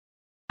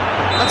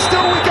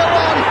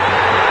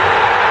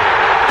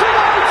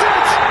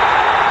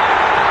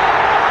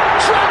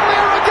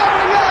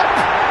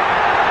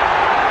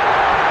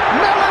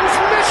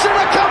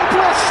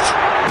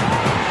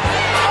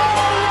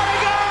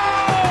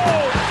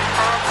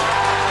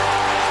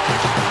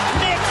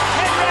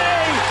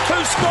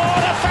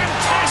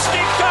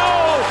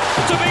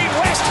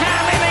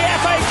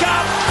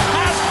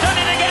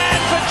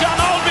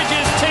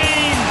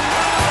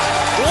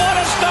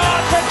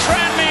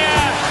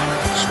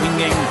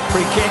swinging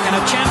free kick and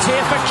a chance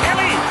here for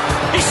Kelly.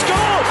 He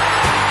scored!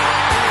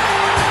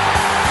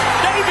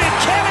 David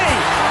Kelly!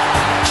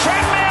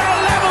 Tranmere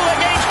are level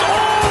against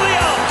all the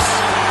odds.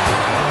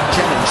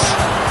 Jennings.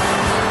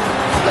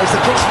 There's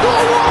the cross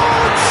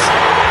forwards!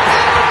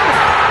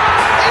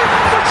 In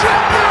for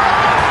Tranmere!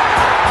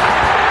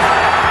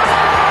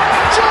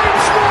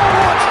 James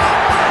Norwood!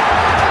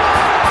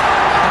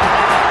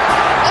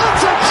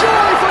 It's a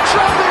joy for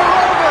Tranmere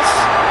Rovers!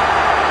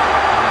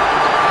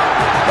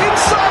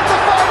 Inside the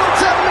final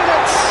 10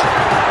 minutes!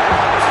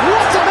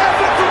 What an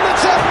effort from the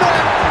 10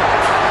 men!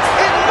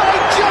 It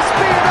might just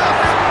be enough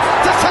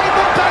to take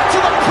them back to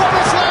the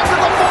promised land of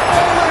the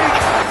Football League!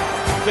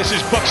 This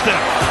is Buxton,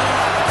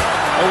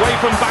 away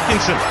from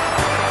Backinson.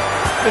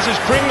 This is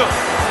Pringle,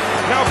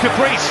 now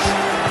Caprice.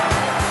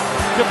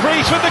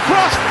 Caprice with the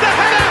cross, the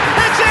header,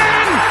 it's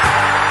in!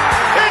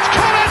 It's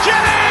Conor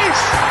Jennings!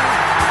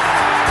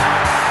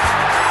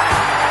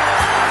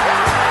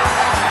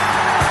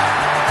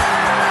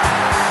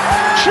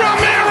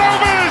 Tranmere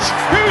Rovers,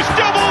 whose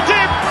double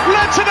dip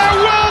led to their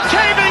world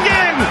caving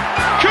in,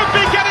 could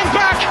be getting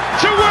back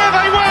to where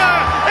they were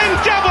in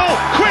double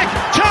quick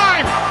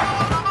time.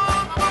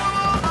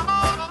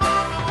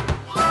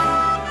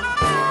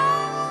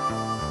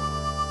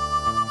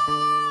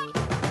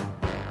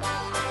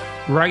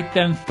 Right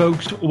then,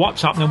 folks,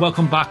 what's happening?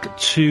 Welcome back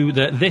to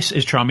the This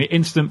is Tranmere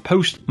instant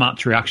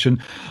post-match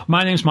reaction.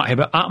 My name's Matt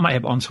Hibbert, at Matt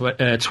Hibbert on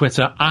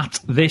Twitter, at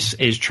This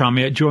is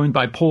Tranmere, joined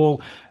by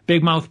Paul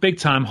Big Mouth, Big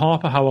Time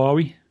Harper. How are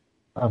we?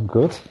 I'm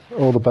good.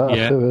 All the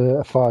better for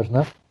a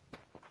 5-0.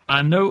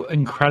 I know,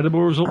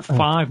 incredible result,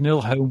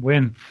 5-0 home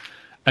win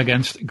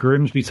against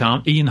Grimsby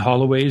Town. Ian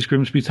Holloway's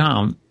Grimsby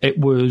Town. It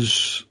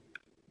was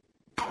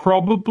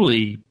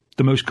probably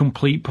the most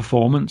complete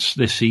performance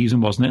this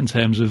season, wasn't it, in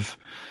terms of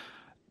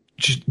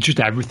just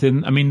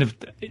everything. I mean,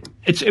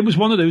 it was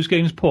one of those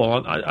games,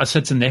 Paul. I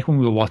said to Nick when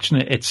we were watching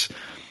it, it's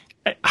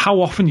how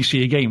often you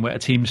see a game where a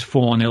team's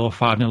 4-0 or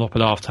 5-0 up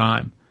at half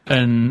time,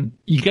 and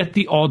you get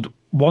the odd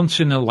once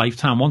in a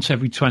lifetime, once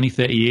every 20,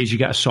 30 years, you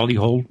get a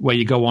Solihull where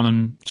you go on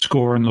and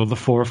score another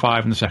 4 or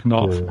 5 in the second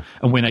half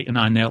and win 8 or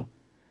 9-0.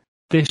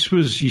 This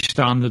was your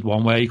standard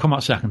one where you come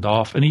out second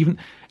half, and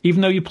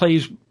even though your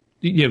players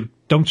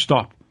don't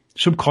stop,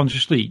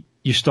 subconsciously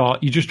you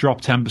just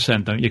drop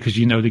 10%, don't you? Because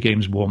you know the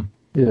game's won.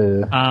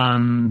 Yeah.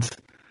 And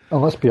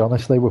let's be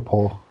honest, they were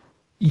poor.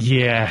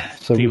 Yeah.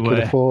 So we could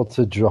afford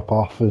to drop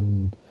off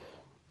and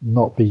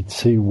not be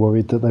too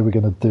worried that they were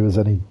going to do us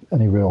any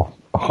real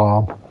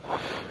harm.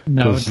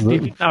 No,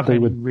 they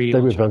were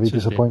very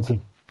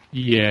disappointing.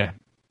 Yeah.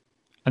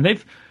 And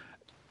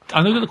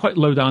I know they're quite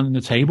low down in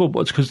the table, but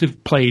it's because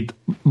they've played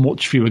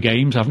much fewer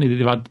games, haven't they?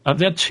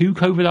 They had 2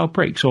 COVID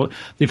outbreaks, or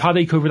they've had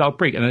a COVID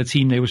outbreak, and a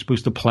team they were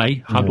supposed to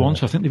play had one,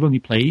 so I think they've only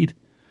played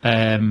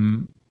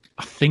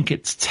I think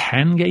it's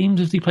 10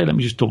 games as they play. Let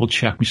me just double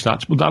check my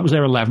stats. But that was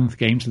their 11th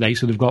game today,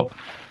 so they've got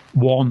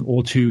 1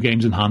 or 2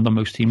 games in hand on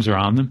most teams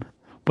around them.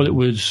 But it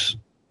was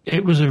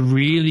a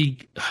really,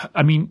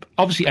 I mean,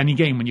 obviously any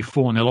game when you're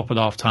 4-0 up at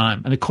half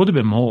time, and it could have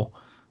been more.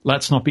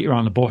 Let's not beat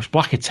around the bush.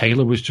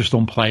 Blackett-Taylor was just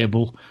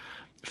unplayable.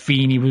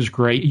 Feeney was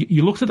great.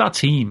 You looked at that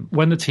team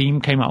when the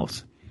team came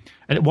out,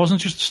 and it wasn't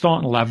just the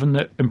starting 11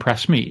 that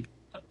impressed me.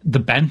 The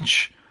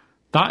bench,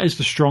 that is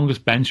the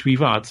strongest bench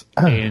we've had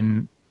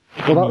in.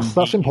 Well,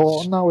 that's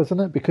important now, isn't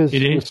it? Because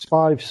with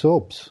 5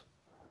 subs,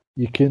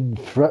 you can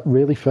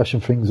really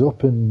freshen things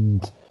up and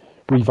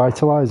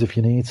revitalise if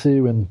you need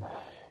to, and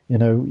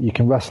you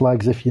can rest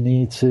legs if you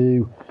need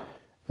to.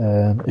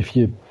 If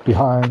you're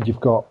behind, you've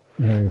got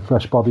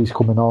fresh bodies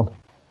coming on,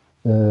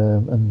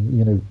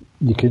 and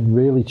you can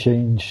really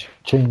change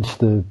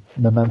the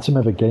momentum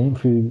of a game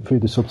through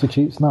the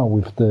substitutes now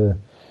with the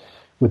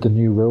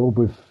new rule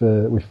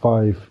with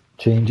 5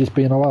 changes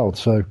being allowed.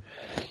 So.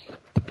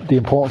 The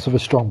importance of a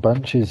strong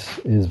bench is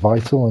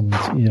vital,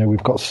 and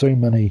we've got so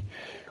many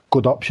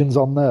good options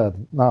on there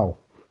now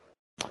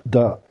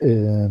that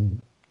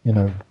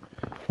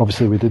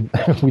obviously we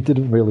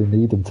didn't really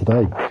need them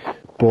today,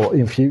 but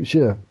in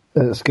future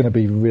it's going to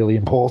be really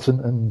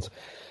important. And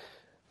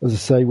as I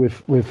say,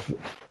 with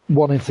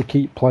wanting to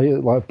keep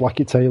players like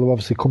Blackett-Taylor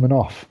obviously coming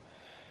off,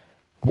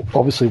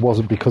 obviously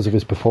wasn't because of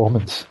his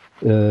performance.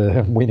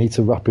 We need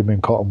to wrap him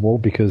in cotton wool,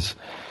 because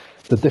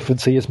the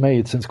difference he has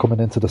made since coming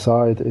into the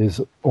side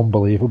is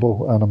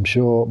unbelievable, and I'm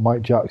sure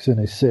Mike Jackson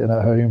is sitting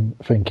at home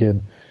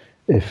thinking,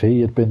 if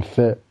he had been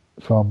fit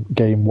from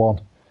game 1,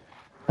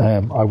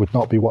 I would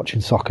not be watching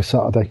soccer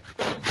Saturday.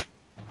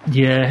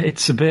 Yeah,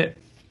 it's a bit.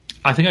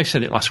 I think I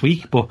said it last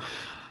week, but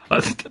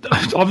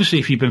obviously,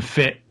 if he'd been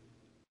fit,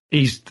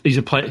 he's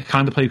a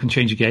kind of player who can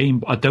change a game.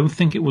 But I don't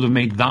think it would have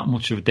made that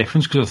much of a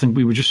difference, because I think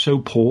we were just so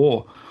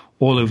poor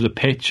all over the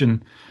pitch,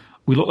 and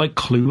we looked like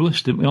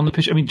clueless, didn't we, on the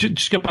pitch? I mean,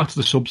 just get back to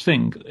the subs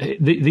thing.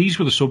 These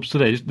were the subs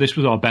today. This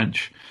was our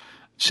bench.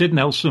 Sid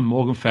Nelson,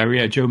 Morgan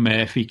Ferrier, Joe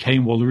Murphy,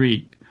 Kane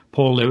Woolery,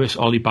 Paul Lewis,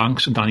 Ollie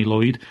Banks and Danny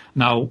Lloyd.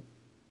 Now,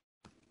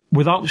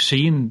 without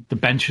seeing the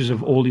benches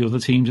of all the other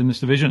teams in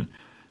this division,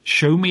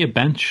 show me a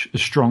bench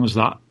as strong as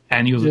that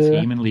any other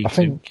team in League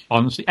Two.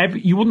 Honestly,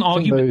 you wouldn't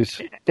argue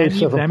those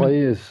 7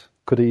 players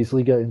could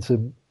easily get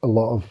into a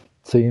lot of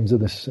teams in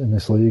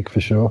this league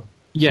for sure.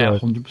 Yeah,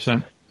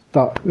 100%.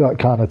 That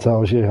kind of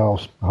tells you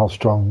how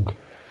strong,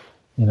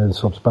 the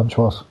subs bench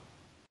was.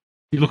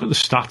 You look at the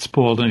stats,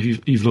 Paul, and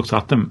if you've looked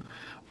at them,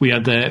 we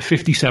had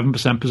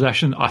 57%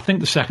 possession. I think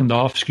the second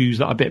half skews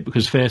that a bit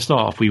because first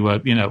half we were,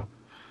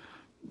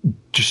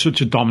 just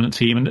such a dominant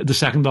team, and the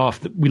second half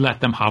we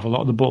let them have a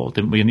lot of the ball,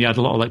 didn't we? And they had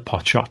a lot of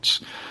pot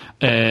shots.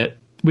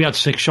 We had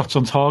 6 shots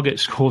on target,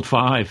 scored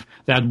 5.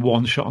 They had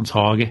 1 shot on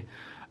target.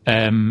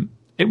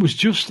 It was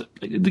just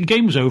the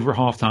game was over at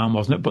half time,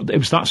 wasn't it? But it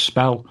was that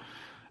spell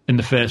in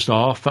the first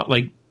half, that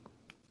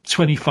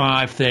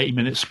 25-30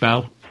 minute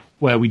spell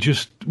where we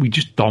just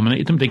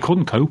dominated them. They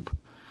couldn't cope.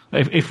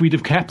 If we'd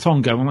have kept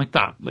on going like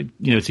that,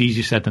 it's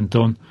easier said than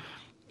done.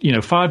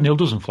 5-0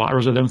 doesn't flatter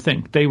us, I don't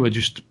think. They were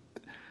just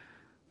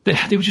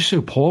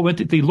so poor.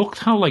 They looked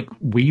how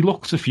we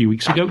looked a few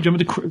weeks ago. Do you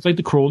remember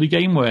the Crawley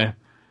game where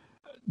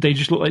they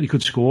just looked like they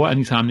could score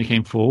any time they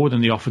came forward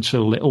and they offered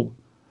so little?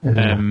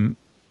 Yeah.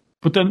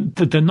 But then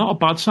they're not a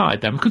bad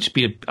side. Them, it could just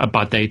be a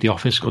bad day at the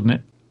office, couldn't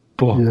it?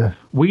 But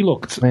we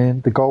looked.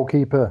 The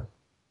goalkeeper.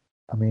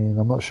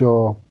 I'm not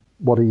sure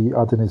what he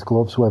had in his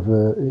gloves,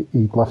 whether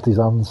he'd left his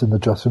hands in the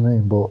dressing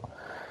room, but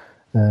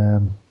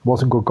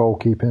wasn't good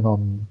goalkeeping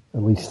on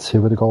at least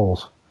 2 of the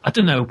goals. I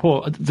don't know,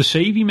 Paul. The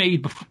save he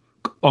made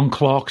on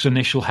Clark's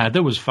initial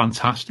header was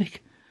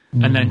fantastic,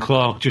 and then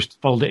Clark just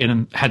followed it in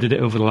and headed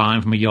it over the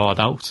line from a yard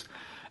out.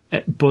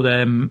 But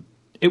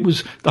it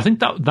was. I think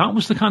that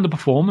was the kind of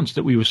performance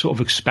that we were sort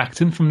of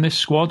expecting from this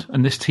squad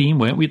and this team,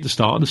 weren't we, at the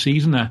start of the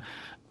season? There,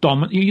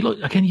 dominant.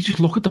 You just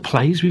look at the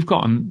plays we've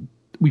got, and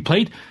we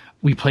played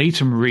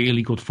some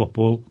really good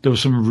football. There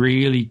was some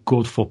really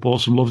good football,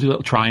 some lovely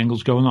little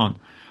triangles going on.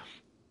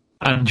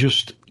 And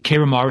just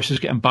Kieran Morris is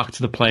getting back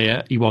to the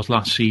player he was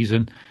last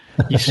season.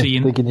 You're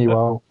seeing... Digging you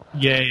out.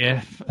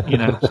 Yeah,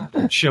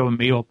 showing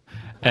me up.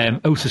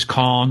 Otis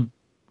Khan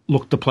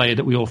looked the player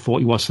that we all thought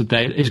he was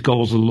today. His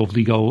goal's a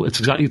lovely goal. It's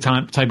exactly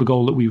the type of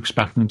goal that we were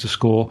expecting him to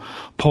score.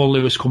 Paul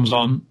Lewis comes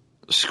on,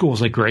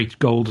 scores a great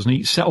goal, doesn't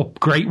he? Set up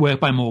great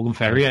work by Morgan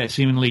Ferrier.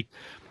 Seemingly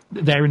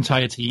their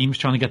entire team's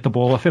trying to get the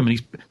ball off him,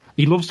 and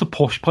he loves to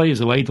push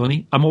players away, doesn't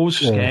he? I'm always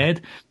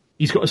scared.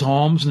 He's got his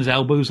arms and his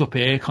elbows up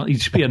here. He'd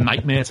just be a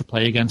nightmare to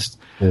play against.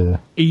 Yeah.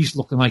 He's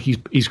looking like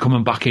he's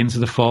coming back into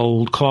the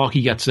fold.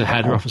 Clarkey gets a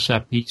header off a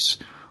set piece.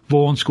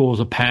 Vaughan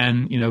scores a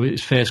pen.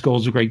 His first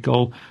goal's a great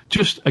goal.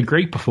 Just a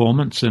great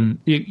performance. And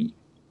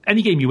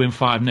any game you win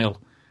 5-0,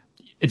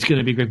 it's going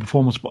to be a great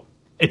performance. But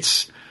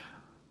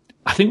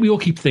I think we all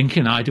keep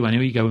thinking, I do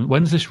anyway, going,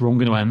 when's this run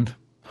going to end?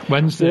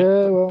 When's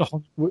the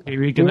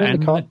period going to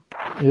end?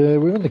 We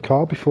were in the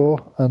car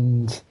before,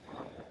 and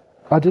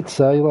I did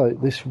say,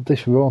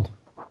 this run,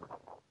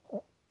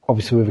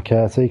 obviously with a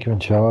caretaker in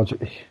charge,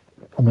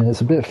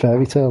 it's a bit of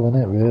fairy tale,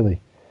 isn't it,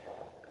 really?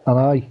 And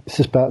I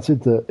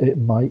suspected that it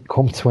might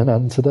come to an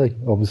end today.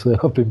 Obviously,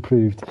 I've been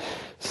proved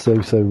so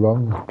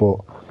wrong,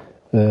 but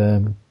they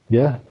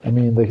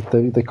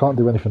can't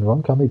do anything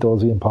wrong, can they,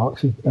 Dorsey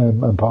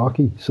and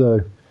Parky?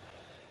 So,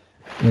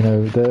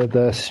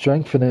 they're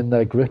strengthening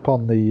their grip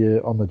on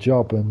the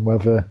job, and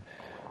whether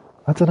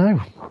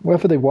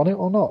they want it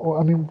or not.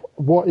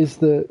 What is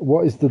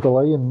the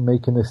delay in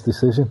making this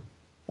decision?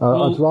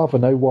 I'd rather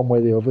know one way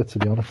or the other, to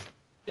be honest.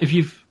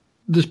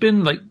 There's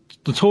been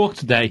the talk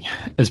today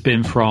has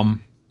been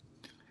from.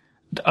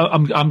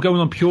 I'm going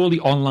on purely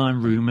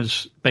online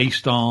rumours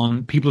based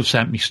on people have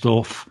sent me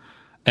stuff.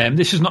 I'm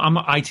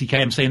not ITK.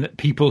 I'm saying that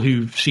people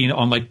who've seen it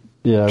on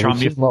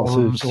lots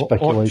of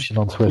speculation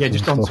on Twitter. Yeah,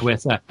 just on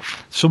Twitter.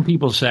 Some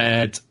people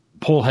said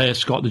Paul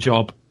Hurst got the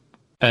job.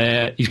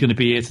 He's going to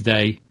be here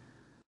today,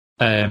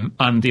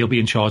 and he'll be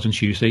in charge on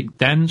Tuesday.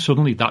 Then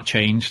suddenly that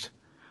changed,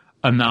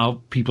 and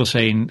now people are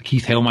saying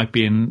Keith Hill might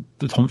be in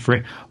the hunt for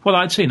it. What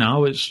I'd say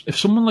now is, if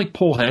someone like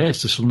Paul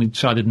Hurst has suddenly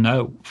decided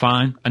no,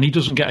 fine, and he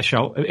doesn't get a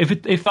shout.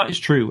 If that is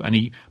true, and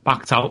he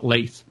backed out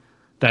late,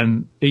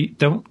 then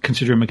don't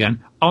consider him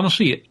again.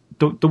 Honestly,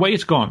 the way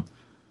it's gone.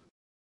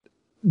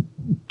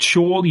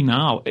 Surely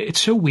now,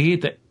 it's so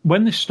weird that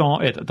when this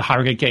started at the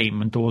Harrogate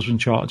game and Dawes was in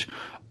charge,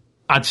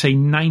 I'd say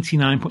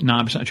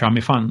 99.9% of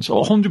Tranmere fans,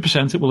 or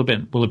 100% it will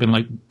have been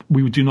like,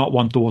 we do not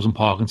want Dawes and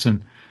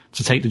Parkinson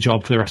to take the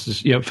job for the rest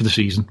of for the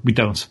season. We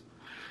don't.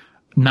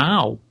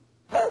 Now,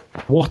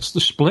 what's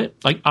the split?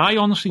 I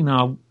honestly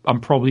now,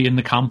 I'm probably in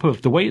the camp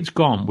of the way it's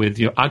gone with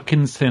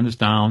Adkins turned us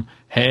down,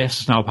 Hurst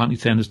has now apparently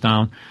turned us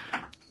down.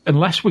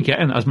 Unless we're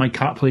getting, as my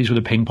cat plays with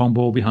a ping pong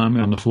ball behind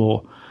me on the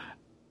floor,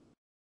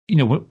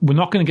 we're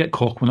not going to get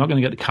Cook. We're not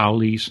going to get the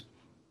Cowleys.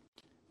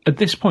 At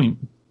this point,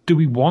 do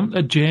we want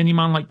a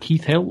journeyman like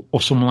Keith Hill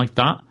or someone like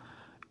that?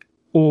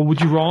 Or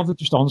would you rather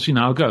just honestly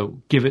now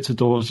give it to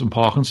Dawes and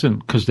Parkinson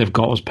because they've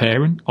got us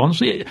pairing?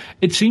 Honestly,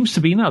 it seems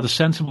to be now the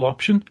sensible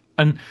option.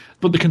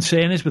 But the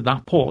concern is with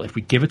that, Paul, if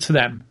we give it to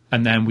them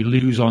and then we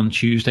lose on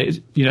Tuesday,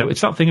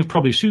 it's that thing of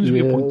probably as soon as we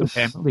appoint them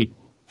permanently,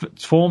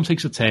 form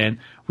takes a turn,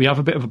 we have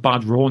a bit of a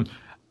bad run.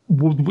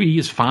 Would we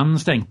as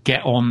fans then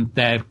get on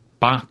their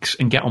backs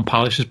and get on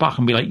Palace's back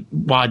and be like,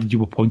 why did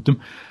you appoint them?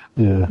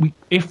 Yeah.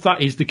 If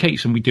that is the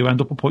case and we do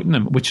end up appointing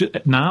them, which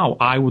now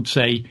I would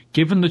say,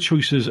 given the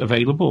choices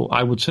available,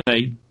 I would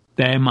say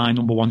they're my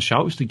number one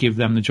shout is to give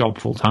them the job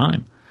full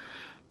time.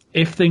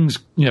 If things,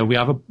 we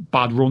have a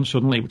bad run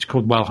suddenly, which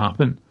could well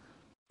happen,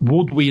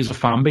 would we as a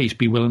fan base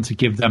be willing to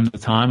give them the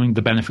time and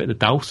the benefit of the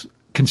doubt,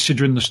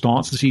 considering the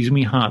start of the season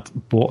we had?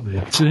 But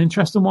It's an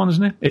interesting one,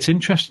 isn't it? It's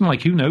interesting,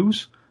 who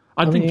knows?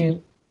 I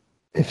mean,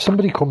 if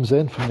somebody comes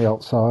in from the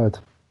outside,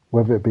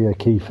 whether it be a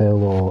Keith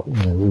Hill or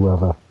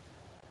whoever,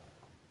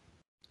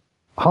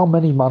 how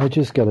many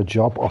managers get a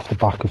job off the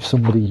back of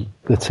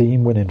the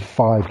team winning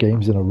 5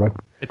 games in a row?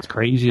 It's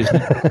crazy, isn't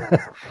it?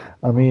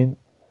 I mean,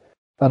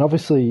 and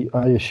obviously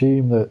I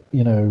assume that,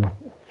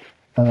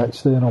 an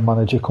external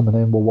manager coming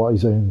in will want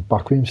his own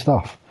backroom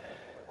staff.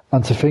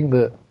 And to think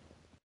that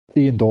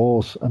Ian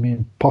Dawes,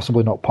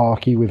 possibly not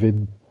Parky with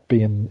him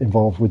being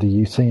involved with the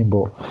youth team,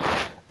 but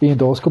Ian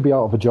Dawes could be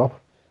out of a job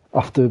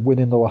after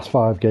winning the last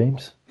 5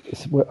 games,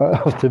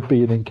 after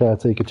being in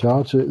caretaker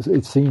charge.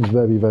 It seems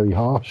very, very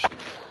harsh.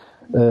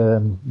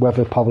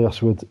 Whether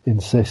Palios would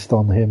insist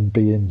on him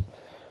being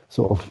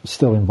sort of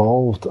still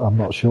involved, I'm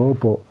not sure,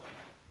 but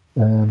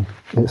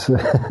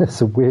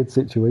it's a weird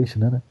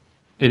situation, isn't it?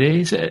 It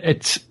is.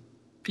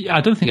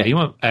 I don't think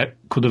anyone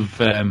could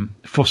have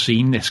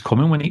foreseen this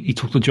coming when he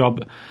took the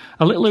job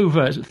a little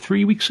over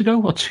 3 weeks ago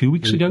or 2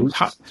 weeks ago.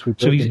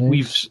 So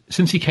we've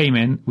since he came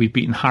in, we've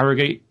beaten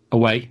Harrogate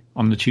away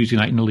on the Tuesday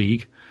night in the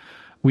league.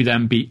 We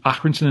then beat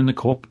Accrington in the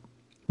cup.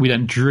 We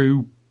then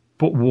drew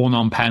but won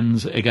on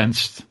pens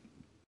against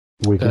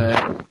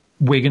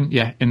Wigan,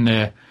 in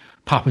the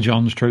Papa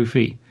John's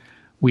Trophy.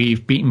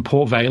 We've beaten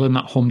Port Vale in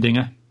that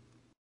humdinger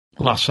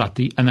last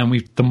Saturday, and then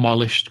we've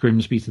demolished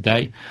Grimsby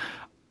today.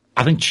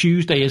 I think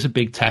Tuesday is a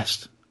big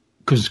test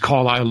because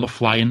Carlisle are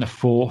flying the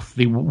 4th.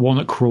 They won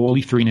at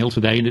Crawley 3-0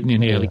 today in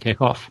the early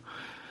kickoff.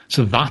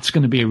 So that's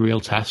going to be a real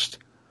test.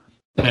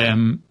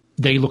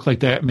 They look like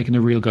they're making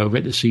a real go of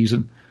it this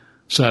season.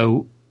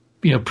 So,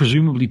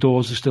 presumably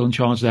Dawes is still in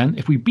charge then.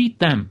 If we beat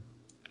them,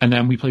 and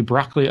then we play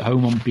Brackley at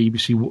home on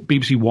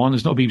BBC One,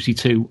 it's not BBC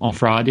Two, on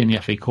Friday in the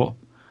FA Cup.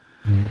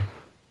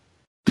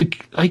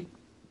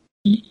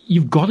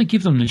 You've got to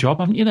give them the job,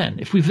 haven't you? Then,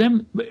 if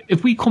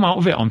we come out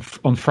of it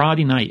on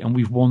Friday night and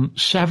we've won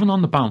 7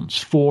 on the bounce,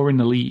 4 in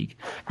the league,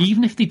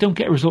 even if they don't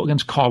get a result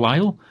against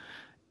Carlisle,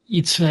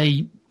 you'd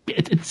say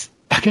it's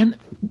again.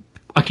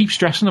 I keep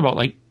stressing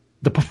about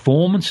the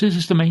performances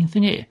is the main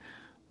thing here.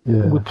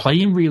 Yeah. We're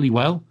playing really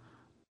well,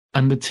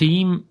 and the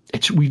team.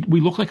 We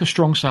look like a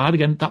strong side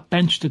again. That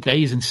bench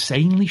today is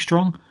insanely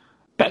strong.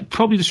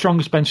 Probably the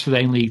strongest bench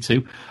today in League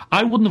Two.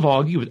 I wouldn't have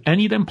argued with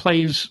any of them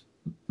players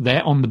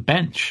there on the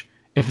bench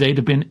if they'd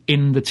have been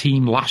in the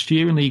team last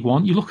year in League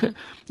One. You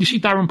see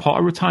Darren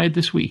Potter retired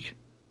this week.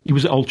 He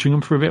was at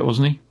Altrincham for a bit,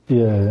 wasn't he?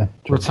 Yeah.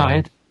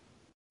 Retired.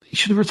 He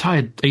should have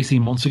retired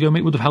 18 months ago,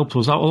 mate. Would have helped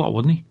us out a lot,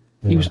 wouldn't he?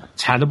 Yeah. He was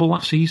terrible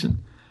last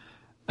season.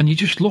 And you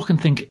just look and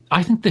think,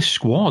 I think this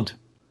squad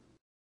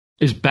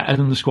is better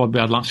than the squad we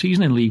had last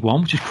season in League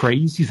One, which is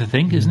crazy to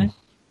think, isn't it?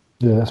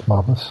 Yeah, it's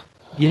madness.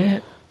 Yeah.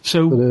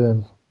 So.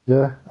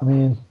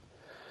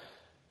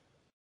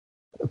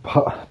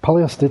 But,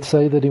 Palios did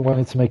say that he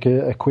wanted to make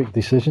a quick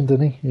decision,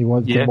 didn't he? He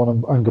didn't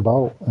want to hang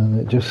about, and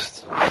it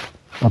just,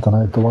 I don't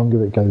know, the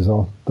longer it goes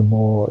on, the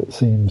more it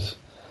seems,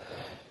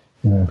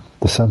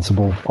 the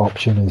sensible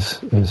option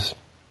is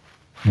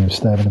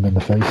staring him in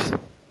the face.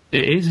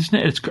 It is, isn't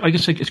it? I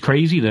guess it's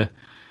crazy that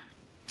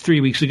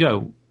 3 weeks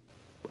ago,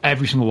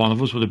 every single one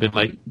of us would have been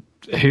like,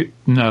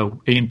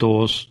 no, Ian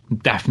Dawes,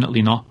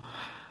 definitely not.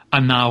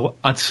 And now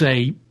I'd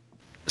say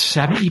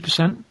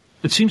 70%.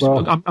 It seems.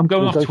 Well, I'm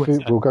going off Twitter.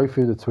 We'll go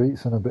through the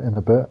tweets in a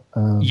bit.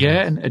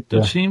 And it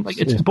does seem like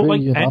it's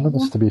pretty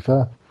unanimous. To be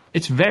fair,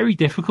 it's very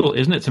difficult,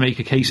 isn't it, to make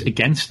a case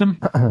against them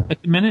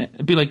at the minute?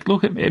 It'd be like,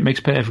 look, it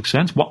makes perfect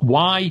sense.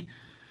 Why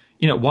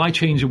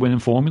change a winning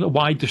formula?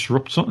 Why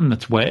disrupt something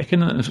that's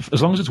working? And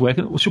as long as it's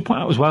working, we should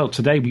point out as well.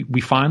 Today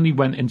we finally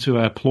went into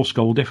a plus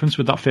goal difference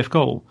with that 5th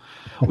goal.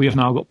 We have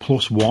now got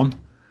 +1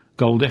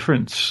 goal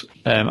difference,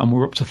 and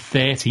we're up to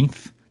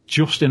 13th,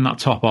 just in that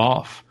top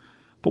half.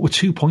 But we're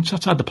 2 points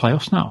outside the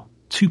playoffs now.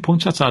 2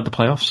 points outside the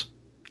playoffs.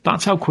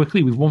 That's how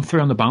quickly we've won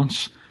 3 on the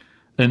bounce.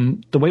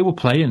 And the way we're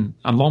playing,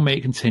 and long may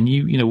it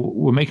continue,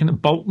 we're making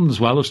it. Bolton as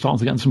well is starting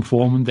to get in some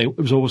form. And it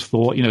was always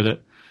thought,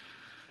 that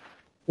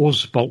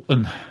us,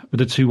 Bolton, with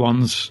the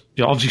 2-1s,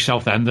 obviously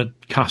Southend had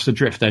cast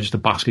adrift. They're just a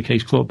basket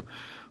case club.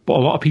 But a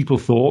lot of people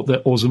thought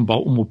that us and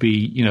Bolton would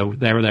be,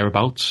 there or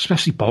thereabouts,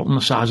 especially Bolton, the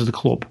size of the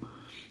club.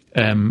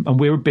 And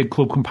we're a big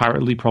club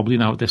comparatively, probably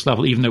now at this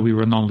level, even though we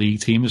were a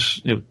non-league team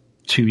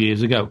 2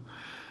 years ago.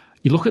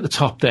 You look at the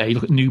top there, you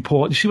look at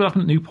Newport. You see what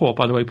happened at Newport,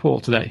 by the way, Paul,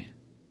 today?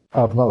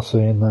 I've not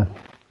seen that.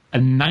 A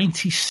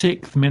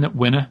 96th minute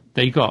winner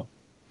they got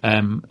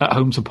at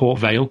home to Port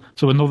Vale.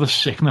 So another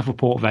sickener for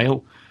Port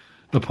Vale,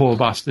 the poor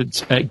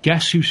bastards.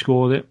 Guess who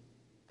scored it?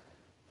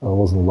 Oh, it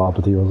wasn't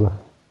Labadie, was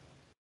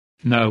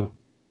it? No.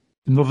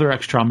 Another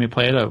ex-Tranmere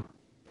player, though.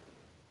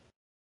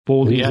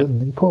 Baldy,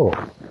 Newport?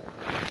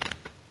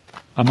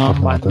 A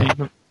man by the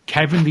name of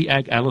Kevin the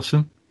Egg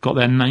Ellison got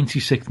their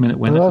 96th minute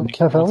winner. Oh,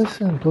 Kev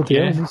Ellison, bloody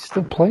hell, he's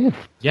still playing.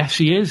 Yes,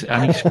 he is,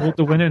 and he scored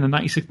the winner in the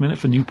 96th minute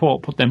for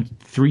Newport, put them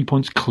 3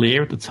 points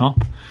clear at the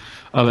top.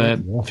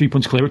 3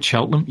 points clear at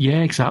Cheltenham.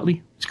 Yeah,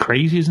 exactly. It's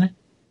crazy, isn't it?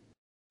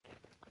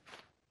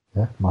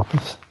 Yeah,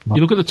 madness.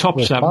 You look at the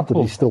top 7. Mad that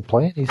he's still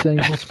playing. He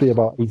must be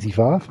about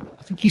 85.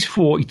 I think he's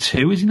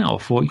 42, is he now?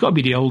 40? He's got to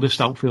be the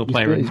oldest outfield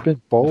player. He's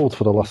been bald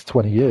for the last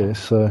 20 years.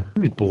 So.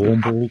 He's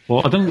bald.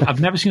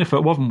 I've never seen a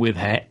photo of him with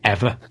hair,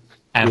 ever.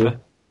 Yeah.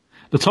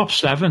 The top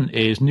 7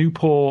 is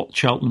Newport,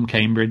 Cheltenham,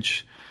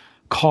 Cambridge,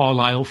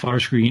 Carlisle,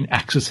 Forest Green,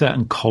 Exeter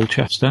and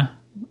Colchester.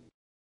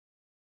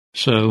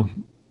 So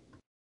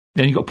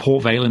then you've got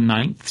Port Vale in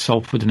 9th,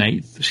 Salford in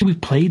 8th. See, we've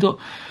played up.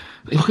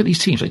 Look at these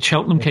teams. Like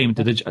Cheltenham came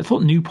into I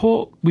thought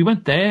Newport, we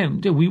went there.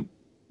 They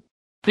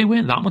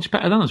weren't that much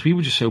better than us. We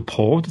were just so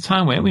poor at the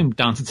time, weren't we?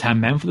 Down to 10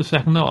 men for the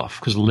second half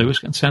because Lewis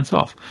getting sent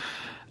off.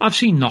 I've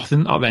seen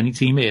nothing of any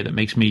team here that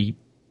makes me,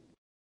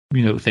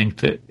 think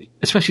that,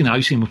 especially now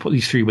you've seen we put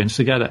these 3 wins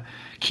together.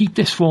 Keep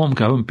this form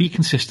going. Be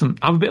consistent.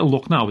 Have a bit of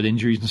luck now with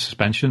injuries and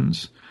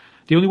suspensions.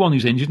 The only one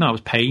who's injured now is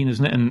Payne,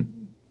 isn't it?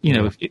 And,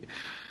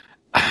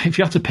 if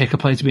you have to pick a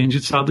player to be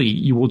injured, sadly,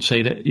 you would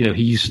say that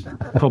he's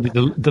probably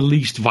the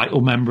least vital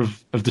member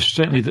of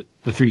certainly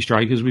the 3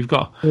 strikers we've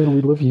got. Yeah,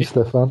 we love you,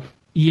 Stefan.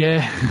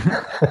 Yeah,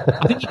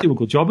 I think he do a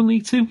good job in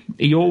League 2.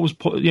 He always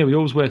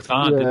worked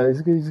hard. Yeah,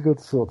 he's a good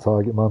sort of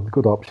target man,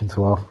 good option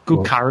to have.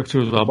 Good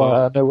character as well.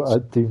 But I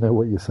do know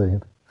what you're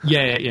saying.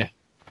 Yeah.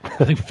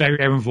 I think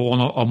Ferrier and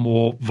Vaughan are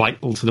more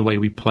vital to the way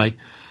we play.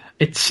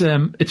 It's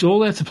all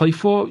there to play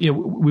for.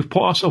 We've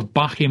put ourselves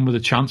back in with a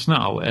chance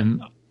now,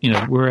 and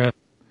we're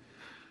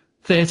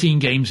 13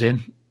 games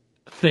in,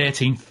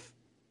 13th,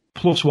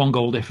 plus 1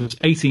 goal difference,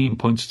 18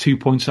 points, 2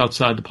 points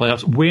outside the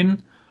playoffs.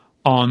 Win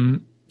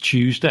on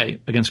Tuesday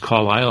against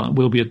Carlisle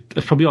will be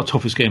probably our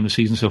toughest game of the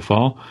season so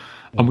far,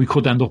 and we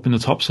could end up in the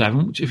top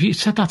 7. Which, if you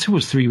said that to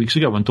us 3 weeks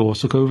ago when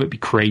Dawes took over, it'd be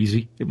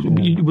crazy.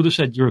 You would have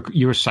said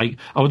you're a psych.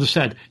 I would have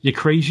said you're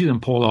crazier than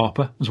Paul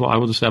Harper. Is what I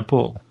would have said,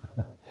 Paul.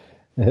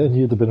 Yeah, and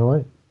you'd have been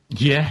right.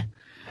 Yeah.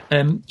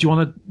 Do you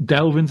want to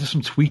delve into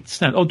some tweets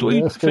then? Oh,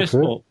 first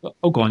of all,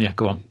 go on. Yeah,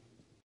 go on.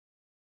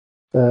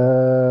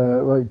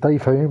 Right,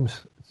 Dave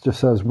Holmes just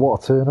says,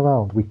 what a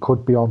turnaround. We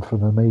could be on for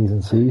an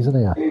amazing season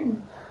here.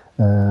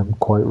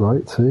 Quite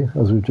right too,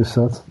 as we've just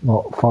said,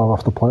 not far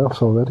off the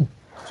playoffs already.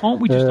 Can't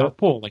we just have,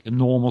 Paul, like a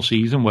normal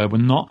season where we're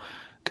not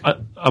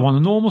I want a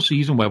normal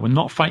season where we're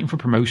not fighting for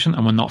promotion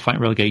and we're not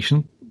fighting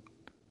relegation.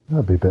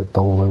 That'd be a bit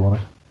dull though,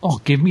 wouldn't it? Oh,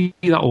 give me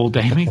that all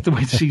day, mate, the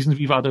way the seasons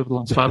we've had over the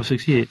last 5 or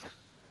 6 years.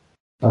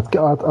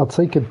 I'd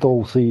take a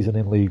dull season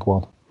in League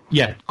One.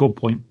 Yeah, good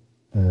point.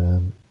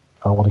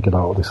 I want to get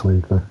out of this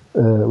league though.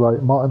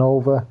 Right, Martin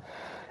Over.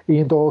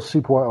 Ian Dawes,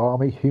 Super White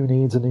Army. Who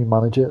needs a new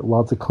manager?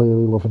 Lads are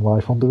clearly loving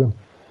life under him.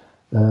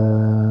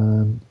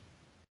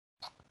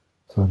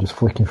 So I'm just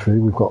flicking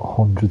through. We've got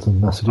hundreds of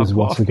messages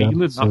once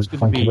again. So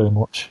thank you very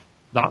much.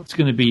 That's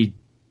going to be,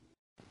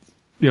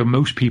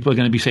 most people are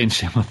going to be saying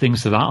similar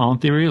things to that,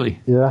 aren't they? Really?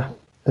 Yeah.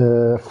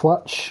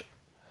 Fletch,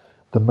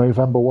 the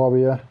Movember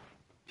Warrior.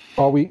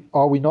 Are we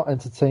not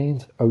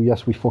entertained? Oh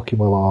yes, we fucking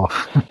well are.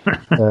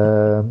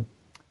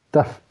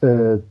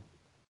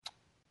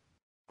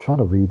 Trying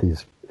to read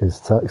his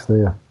text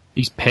there.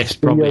 He's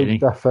pissed, probably.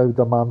 Defo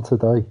the man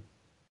today.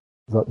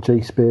 Is that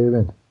Jay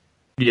Spearing?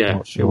 Yeah,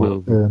 not sure.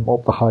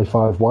 Up the high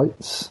five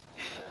whites.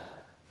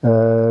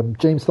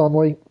 James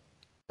Stanley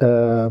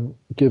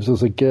gives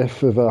us a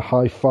gif of a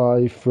high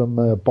five from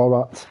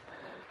Borat.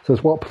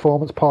 Says, what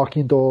performance?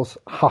 Parking doors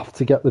have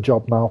to get the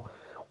job now.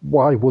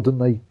 Why wouldn't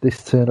they?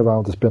 This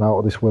turnaround has been out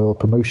of this world.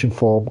 Promotion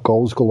form,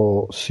 goals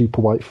galore, super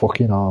white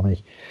fucking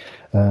army.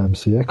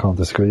 So yeah, can't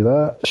disagree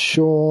there.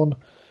 Sean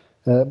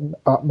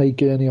at May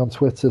Gurney on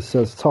Twitter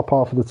says, top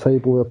half of the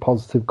table with a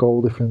positive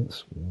goal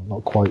difference.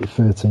 Not quite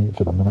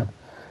 13th at the minute.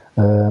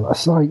 A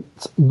sight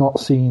not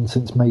seen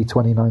since May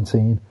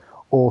 2019.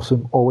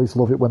 Awesome. Always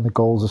love it when the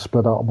goals are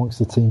spread out amongst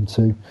the team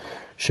too.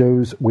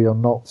 Shows we are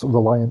not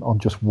reliant on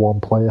just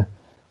one player.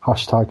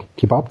 Hashtag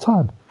kebab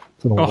time.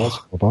 Don't know what that's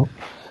about.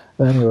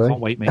 Anyway. Can't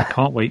wait, mate.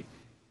 Can't wait.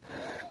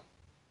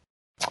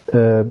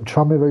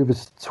 Tranmere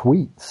Rovers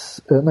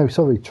tweets.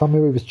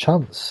 Tranmere Rovers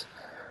chants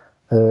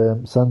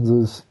sends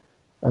us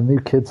a new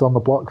Kids on the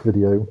Block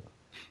video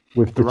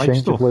with the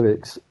change of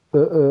lyrics.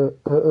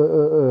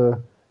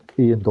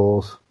 Ian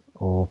Dawes,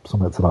 or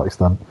something to that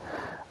extent.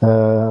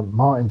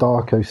 Martin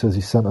Darko says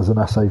he sent us an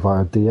essay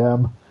via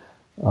DM.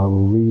 I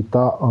will read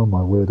that. Oh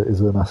my word, it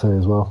is an essay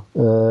as well.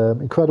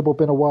 Incredible,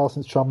 been a while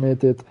since Tranmere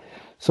did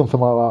something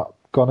like that.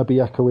 Gonna be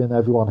echoing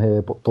everyone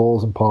here, but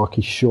Dawes and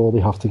Parky surely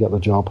have to get the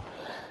job.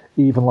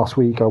 Even last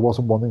week I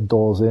wasn't wanting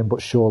Dawes in,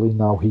 but surely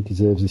now he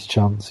deserves his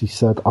chance. He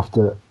said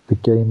after the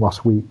game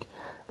last week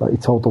that he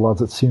told the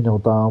lads at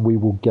 2-0 down, we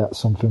will get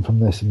something from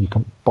this, and you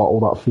can bottle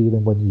that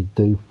feeling when you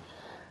do.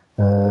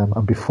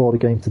 And before the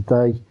game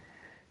today,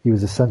 he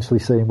was essentially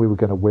saying we were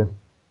going to win.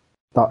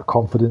 That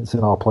confidence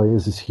in our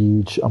players is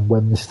huge, and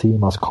when this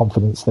team has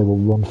confidence, they will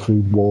run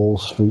through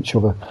walls for each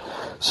other.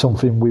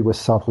 Something we were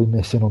sadly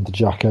missing under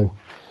Jacko.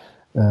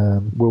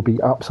 We'll be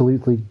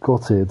absolutely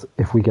gutted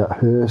if we get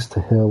Hurst,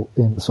 Hill,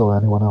 Ince, or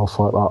anyone else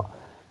like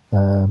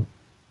that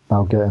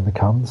now get in the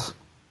cans.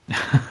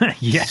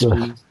 Yes,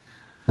 please.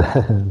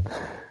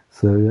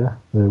 So yeah,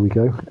 there we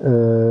go.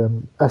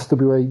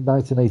 SWA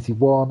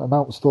 1981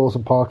 announced Dawes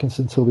and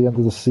Parkinson till the end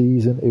of the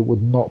season. It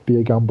would not be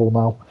a gamble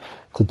now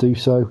to do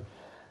so.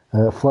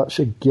 Fletch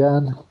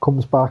again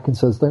comes back and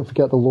says, don't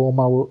forget the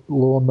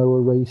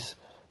lawnmower race.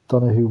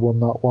 Don't know who won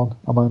that one.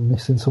 Am I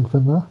missing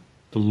something there?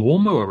 The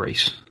lawnmower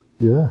race?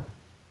 Yeah.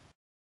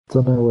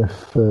 Don't know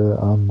if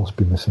I must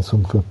be missing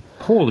something.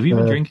 Paul, have you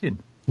been drinking?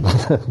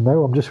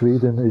 No, I'm just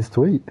reading his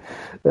tweet.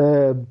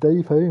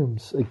 Dave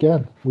Holmes,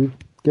 again, we're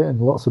getting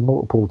lots of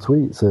multiple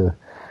tweets here.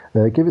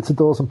 Give it to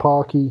Dawes and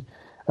Parky.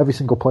 Every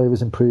single player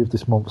has improved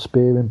this month.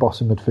 Spearing,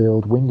 bossing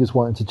midfield, wingers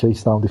wanting to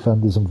chase down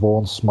defenders, and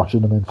Vaughan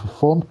smashing them in for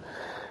fun.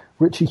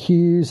 Richie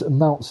Hughes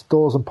announced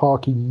Dawes and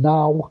Parky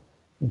now,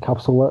 in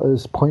capital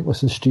letters,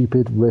 pointless and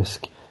stupid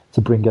risk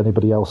to bring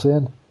anybody else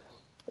in.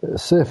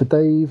 Surfer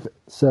Dave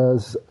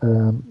says,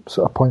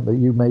 sort of point that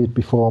you made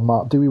before,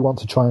 Matt, do we want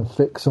to try and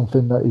fix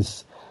something that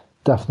is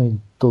definitely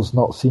does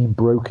not seem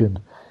broken?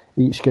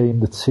 Each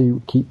game the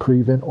two keep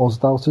proving us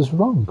doubters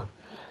wrong.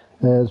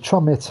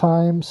 Tranmere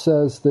Times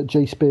says that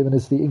Jay Spearman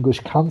is the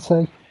English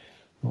Kante.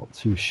 Not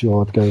too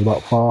sure I'd go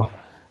that far.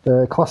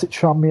 Classic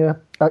Tranmere,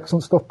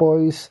 excellent stuff,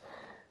 boys.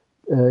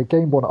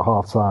 Game won at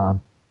half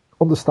time.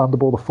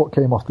 Understandable, the foot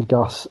came off the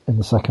gas in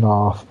the second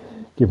half,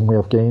 given we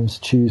have games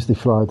Tuesday,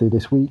 Friday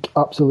this week.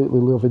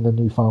 Absolutely loving the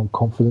newfound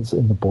confidence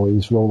in the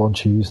boys. Roll on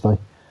Tuesday.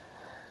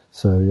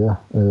 So yeah,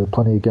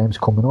 plenty of games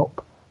coming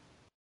up.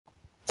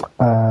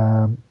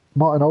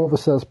 Martin Oliver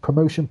says,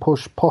 promotion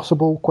push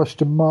possible, ?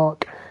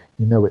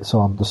 You know it's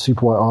on. The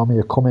Super White Army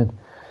are coming.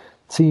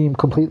 Team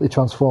completely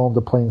transformed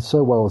and playing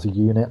so well as a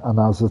unit and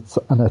as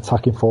an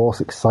attacking force.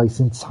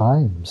 Exciting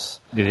times.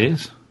 It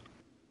is.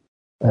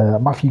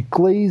 Matthew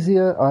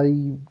Glazier,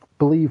 I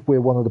believe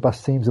we're one of the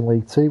best teams in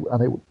League Two,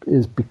 and it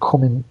is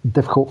becoming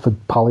difficult for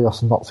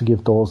Palios not to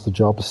give Dawes the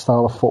job. The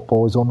style of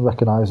football is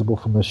unrecognisable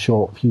from a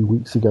short few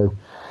weeks ago,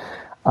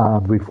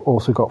 and we've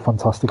also got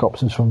fantastic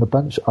options from the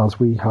bench, as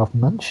we have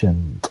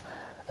mentioned.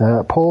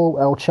 Paul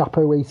El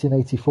Chapo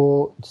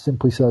 1884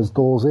 simply says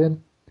Dawes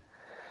in.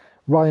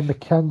 Ryan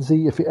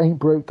McKenzie, if it ain't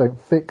broke,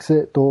 don't fix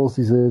it. Dawes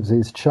deserves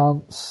his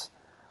chance.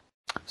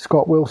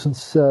 Scott Wilson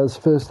says,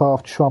 first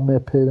half Tranmere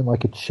appearing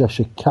like a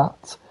Cheshire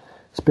cat.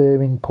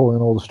 Spearing,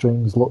 pulling all the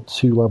strings, looked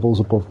 2 levels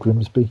above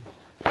Grimsby.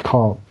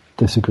 Can't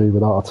disagree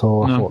with that at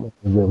all. No. I thought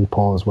they were really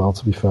poor as well,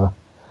 to be fair.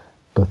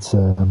 But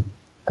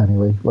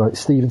anyway, right,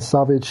 Stephen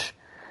Savage.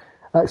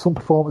 Excellent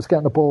performance,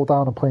 getting the ball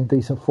down and playing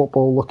decent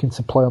football, looking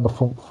to play on the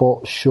front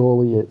foot.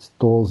 Surely it's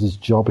Dawes'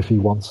 job if he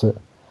wants it.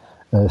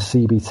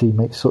 CBT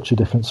makes such a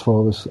difference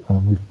for us,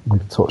 and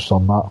we've touched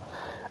on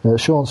that.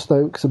 Sean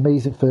Stokes,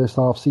 amazing first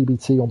half.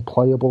 CBT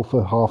unplayable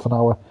for half an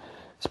hour.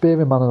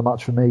 Spearing man of the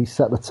match for me,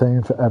 set the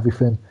tone for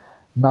everything.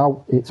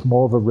 Now it's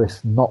more of a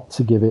risk not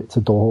to give it to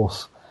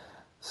Dawes.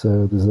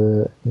 So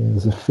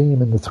there's a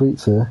theme in the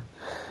tweets here.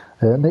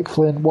 Nick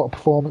Flynn, what a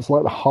performance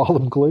like the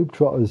Harlem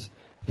Globetrotters.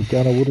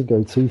 Again, I wouldn't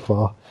go too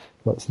far.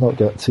 Let's not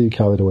get too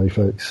carried away,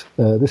 folks.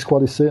 This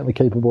squad is certainly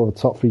capable of a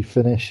top 3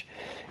 finish.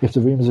 If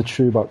the rumours are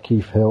true about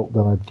Keith Hill,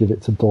 then I'd give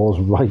it to Dawes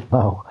right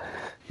now.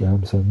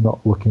 So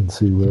not looking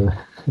to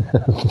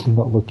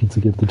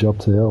give the job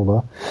to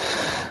Hill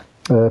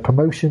there.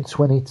 Promotion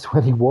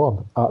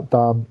 2021 at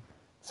Dan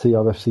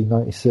CRFC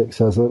 96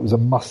 says that it was a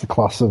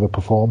masterclass of a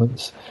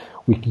performance.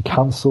 We can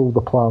cancel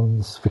the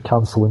plans for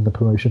cancelling the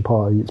promotion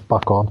party. It's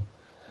back on.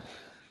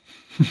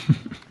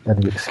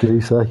 Any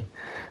excuse, eh?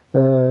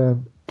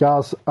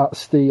 Gaz at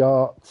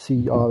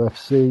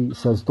TRFC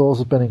says Dawes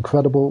has been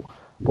incredible,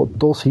 but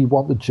does he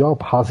want the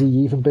job? Has he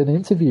even been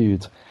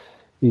interviewed?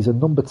 He's a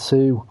number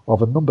 2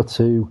 of a number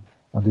 2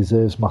 and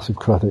deserves massive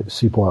credit.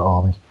 Super White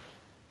Army.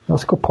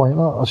 That's a good point,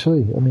 that,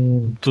 actually. I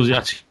mean, does he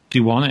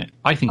actually want it?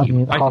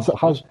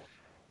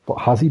 But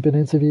has he been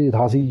interviewed?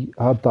 Has he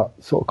had that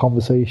sort of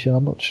conversation?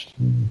 I'm not sure.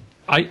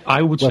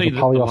 I would say that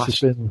Palios has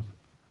been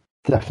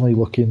definitely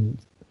looking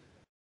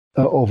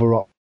at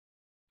other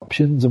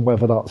options, and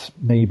whether that's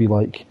maybe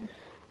like,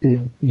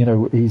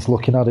 he's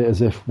looking at it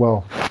as if,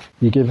 well,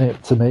 you're giving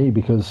it to me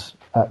because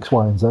X,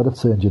 Y, and Z have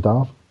turned you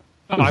down.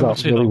 Is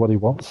that really what he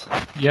wants?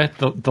 Yeah,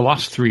 the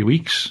last 3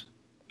 weeks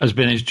has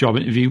been his job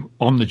interview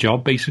on the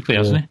job, basically,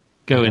 hasn't it?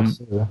 Going,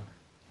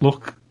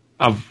 look,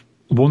 I've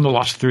won the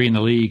last 3 in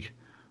the league.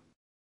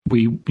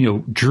 We,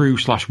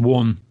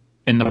 drew/won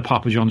in the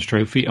Papa John's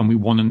Trophy, and we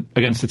won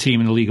against the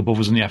team in the league above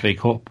us in the FA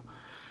Cup.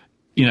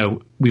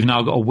 We've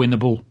now got a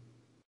winnable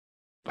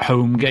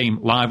home game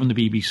live on the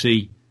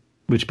BBC,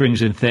 which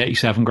brings in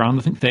 37 grand,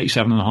 I think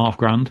 37.5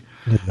 grand.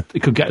 Yeah.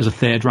 It could get us a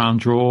 3rd round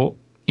draw.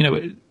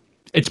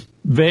 It's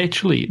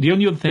virtually the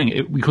only other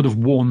thing. We could have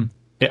won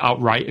it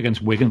outright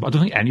against Wigan, but I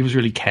don't think any of us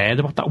really cared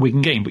about that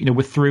Wigan game. But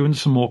we're through into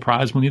some more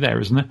prize money there,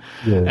 isn't it?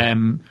 Yeah.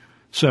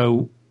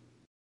 So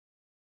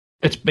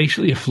it's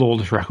basically a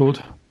flawless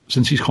record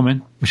since he's come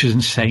in, which is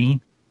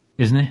insane,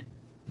 isn't it?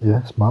 Yeah,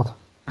 it's mad.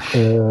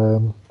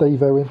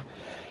 Dave Owen,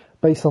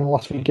 based on the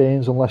last few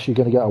games, unless you're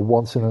going to get a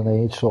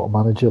once-in-an-age sort of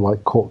manager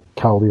like Cook,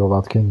 Cowley or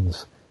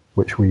Adkins,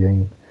 which we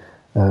ain't,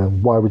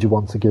 why would you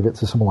want to give it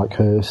to someone like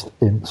Hurst,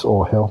 Ince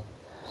or Hill?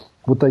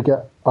 Would they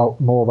get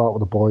more out of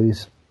the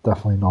boys?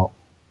 Definitely not.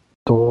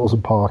 Dawes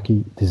and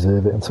Parky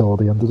deserve it until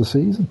the end of the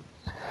season.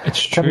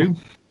 It's true.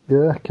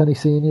 Kenny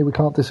Senior, we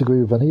can't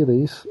disagree with any of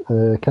these.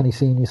 Kenny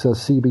Senior says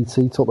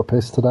CBT took the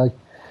piss today.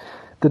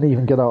 Didn't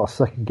even get out of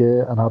second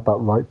gear and had that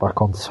right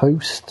back on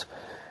toast.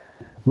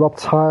 Rob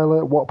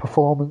Tyler, what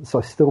performance.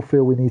 I still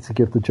feel we need to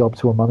give the job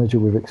to a manager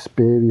with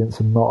experience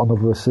and not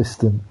another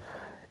assistant,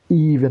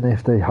 even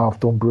if they have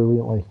done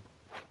brilliantly.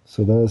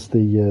 So there's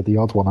the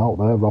odd one out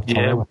there, Rob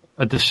Tyler.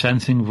 A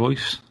dissenting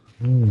voice.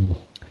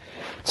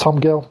 Tom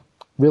Gill,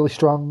 really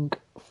strong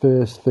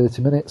first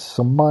 30 minutes,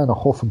 some minor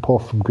huff and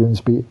puff from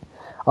Grimsby.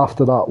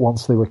 After that,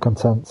 once we were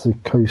content to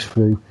coast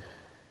through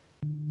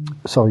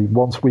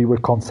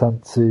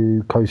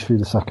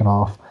the second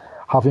half,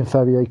 having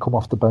Ferrier come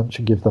off the bench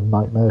and give them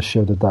nightmares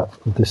showed the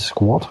depth of this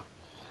squad.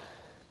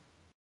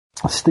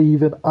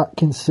 Stephen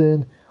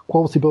Atkinson,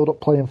 quality build-up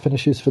play and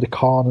finishes for the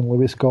Khan and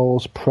Lewis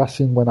goals,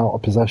 pressing when out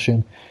of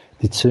possession,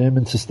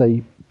 determined to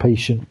stay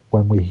patient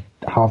when we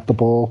have the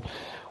ball.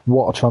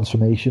 What a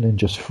transformation in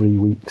just 3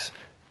 weeks.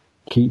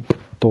 Keep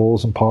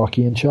Dawes and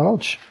Parky in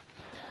charge.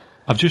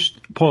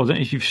 Paul, I don't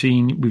know if you've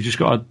seen, we've just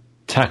got a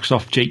text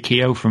off Jake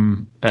Keogh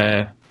from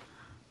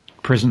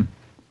prison.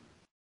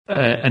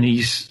 And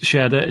he's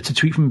shared it's a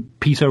tweet from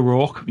Pete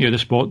O'Rourke, the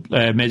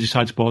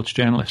Merseyside sports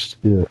journalist.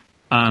 Yeah.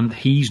 And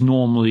he's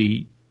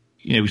normally,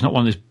 he's not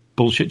one of those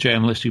bullshit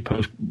journalists who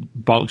post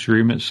bollocks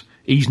rumours.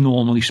 He's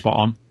normally spot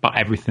on about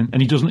everything.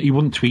 And he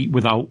wouldn't tweet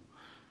without,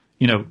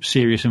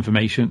 serious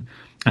information.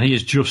 And he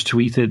has just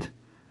tweeted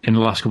in the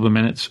last couple of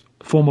minutes,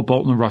 former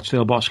Bolton and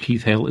Rochdale boss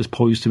Keith Hill is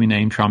poised to be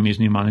named Tranmere's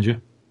new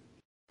manager.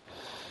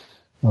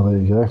 Oh,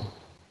 there you go.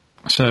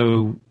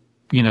 So,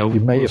 you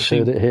may have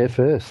heard it here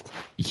first.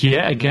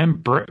 Yeah, again,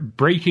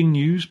 breaking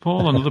news,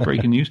 Paul, another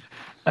breaking news.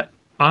 If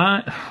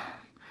I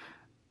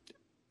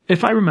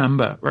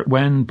remember,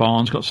 when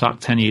Barnes got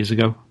sacked 10 years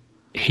ago,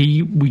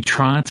 we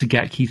tried to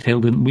get Keith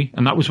Hill, didn't we?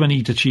 And that was when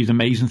he'd achieved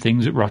amazing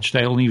things at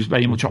Rochdale, and he was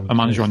very much a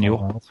manager on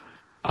York.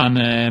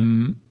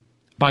 And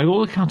by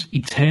all accounts,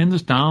 he turned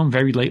us down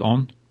very late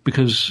on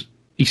because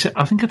he said,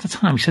 I think at the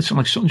time, he said something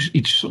like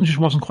something just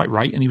wasn't quite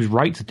right, and he was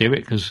right to do it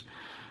because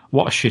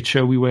what a shit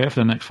show we were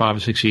for the next 5 or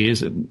 6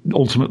 years. It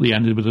ultimately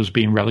ended with us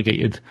being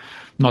relegated,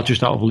 not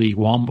just out of League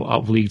One, but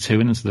out of League Two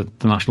and into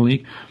the National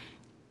League.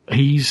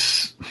 I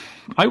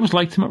always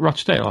liked him at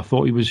Rochdale. I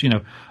thought he was,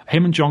 him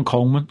and John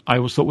Coleman, I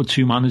always thought were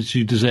two managers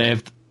who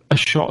deserved a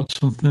shot at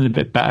something a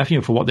bit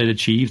better, for what they'd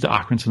achieved at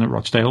Accrington and at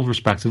Rochdale,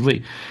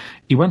 respectively.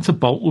 He went to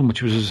Bolton,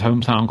 which was his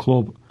hometown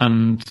club,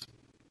 and,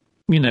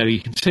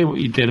 you can say what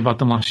he did about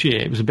them last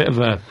year. It was a bit of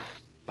a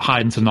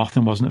hide into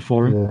nothing, wasn't it,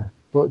 for him? Yeah.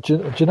 But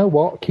do you know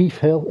what? Keith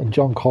Hill and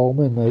John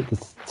Coleman,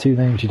 the two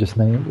names you just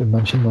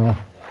mentioned there,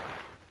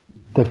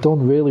 they've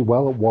done really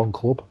well at one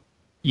club.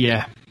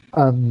 Yeah.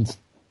 And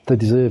they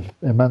deserve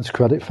immense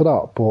credit for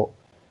that. But,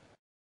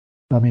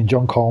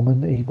 John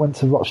Coleman, he went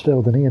to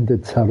Rochdale, didn't he, and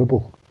did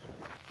terrible.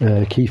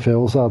 Keith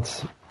Hill's had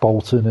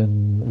Bolton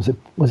and,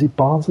 was it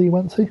Barnsley he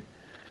went to?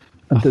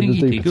 And I think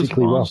he did go to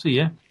Barnsley,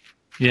 well.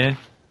 Yeah.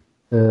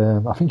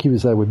 I think he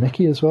was there with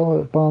Mickey as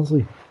well at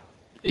Barnsley.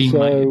 He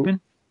might have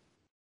been.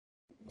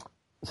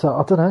 So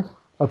I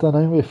don't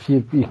know if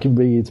you can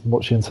read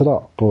much into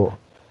that, but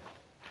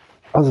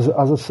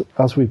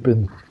as we've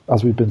been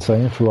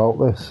saying throughout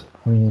this,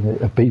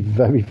 it'd be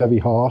very, very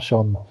harsh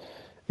on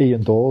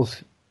Ian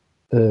Dawes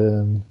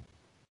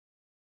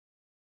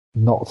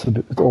not to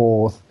be,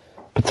 or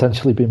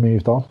potentially be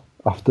moved on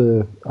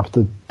after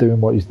doing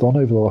what he's done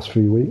over the last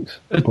 3 weeks.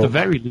 At the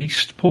very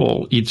least,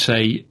 Paul, you'd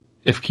say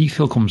if Keith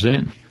Hill comes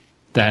in,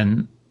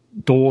 then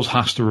Dawes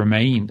has to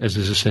remain as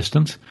his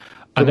assistant.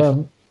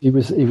 And he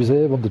was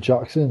here under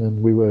Jackson,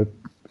 and we were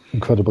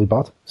incredibly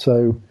bad.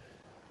 So,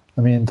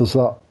 how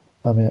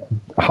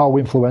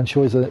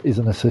influential is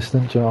an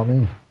assistant? Do you know what I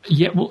mean?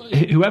 Yeah, well,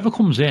 whoever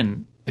comes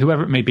in,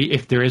 whoever it may be,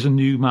 if there is a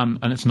new man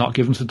and it's not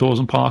given to Dawes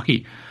and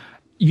Parky,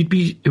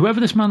 whoever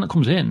this man that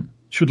comes in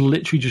should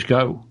literally just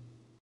go,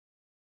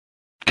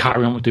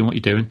 carry on with doing what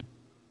you're doing.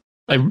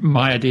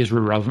 My ideas are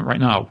irrelevant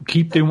right now.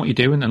 Keep doing what you're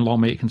doing, and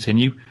long may it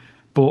continue.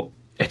 But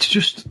it's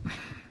just,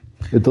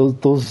 it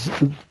does.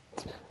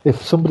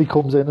 If somebody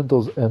comes in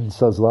and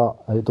says that,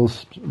 it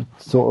does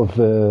sort of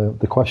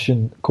the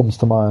question comes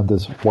to mind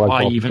is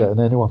why even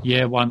getting anyone?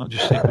 Yeah, why not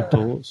just stick with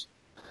Dawes?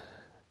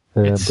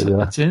 It's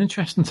an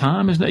interesting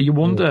time, isn't it? You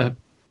wonder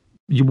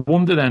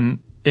then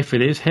if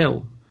it is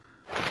Hill.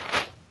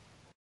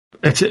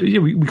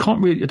 We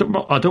can't really.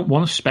 I don't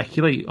want to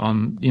speculate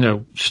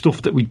on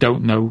stuff that we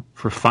don't know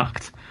for a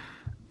fact,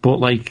 but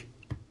would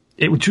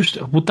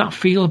that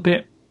feel a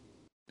bit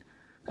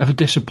of a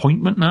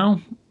disappointment now?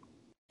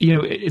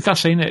 If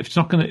that's saying that if it's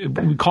not going to,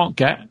 we can't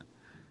get.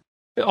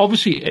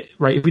 Obviously,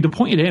 right, if we'd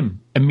appointed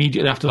him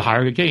immediately after the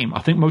Harrogate game,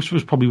 I think most of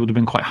us probably would have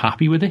been quite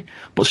happy with it.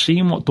 But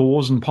seeing what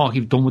Dawes and Parky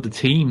have done with the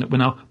team, that we're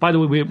now, by the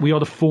way, we are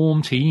the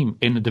form team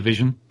in the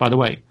division, by the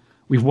way.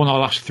 We've won our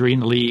last 3 in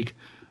the league.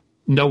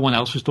 No one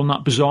else has done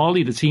that.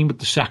 Bizarrely, the team with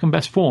the second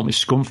best form is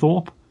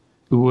Scunthorpe,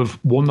 who have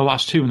won the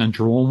last 2 and then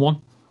drawn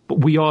 1. But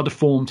we are the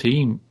form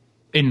team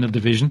in the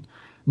division.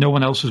 No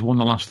one else has won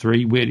the last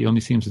 3. We're the only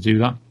team to do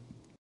that.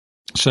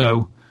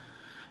 So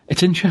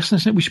it's interesting,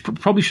 isn't it? We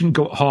probably shouldn't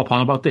go harp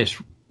on about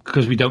this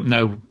because we don't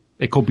know.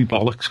 It could be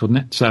bollocks, couldn't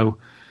it? So,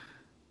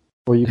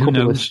 well, you could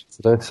listen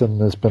to this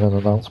and there's been an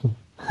announcement.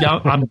 Yeah,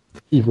 I'm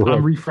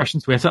refreshing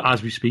Twitter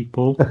as we speak,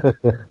 Paul.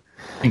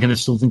 Thinking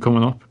there's something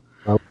coming up.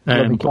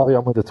 Let me carry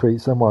on with the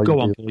tweets then. While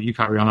go on, Paul, you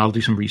carry on. I'll do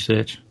some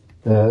research.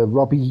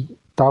 Robbie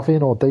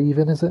Davin or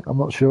Davin, is it? I'm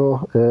not sure.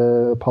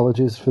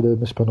 Apologies for the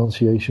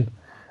mispronunciation.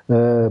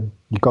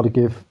 You've got to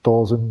give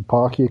Dawson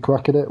Parky a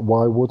crack at it.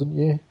 Why wouldn't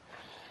you?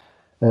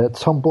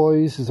 Tom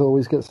Boys as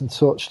always gets in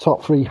touch.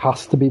 Top 3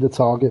 has to be the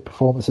target.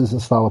 Performances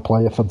and style of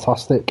play are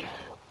fantastic.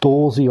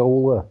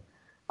 Dorziola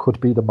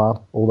could be the man,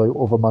 although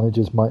other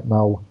managers might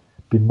now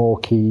be more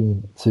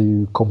keen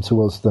to come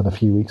to us than a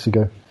few weeks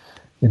ago.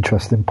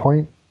 Interesting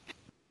point.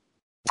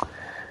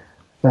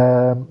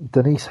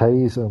 Denise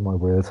Hayes, oh my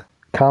word.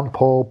 Can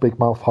Paul Big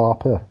Mouth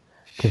Harper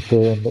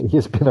confirm that he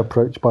has been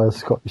approached by a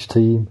Scottish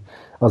team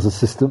as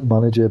assistant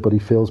manager, but he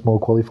feels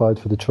more qualified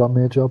for the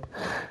Tranmere job?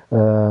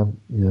 There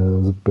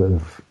was a bit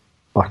of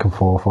back and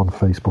forth on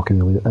Facebook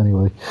earlier.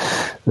 Anyway.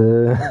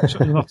 So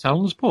you're not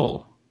telling us,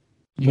 Paul?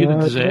 You're going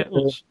to desert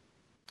us?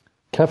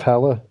 Kev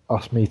Heller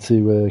asked me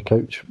to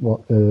coach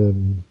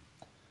one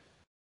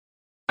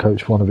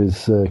of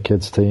his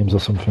kids' teams or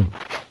something.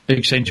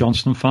 Big St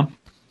Johnstone fan.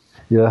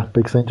 Yeah,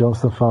 big St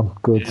Johnstone fan.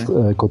 Good,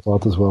 good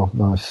lad as well.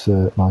 Nice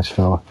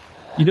fella.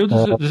 You know,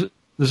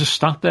 there's a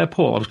stat there,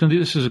 Paul. I was going to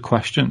do this as a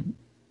question.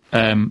 Do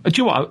you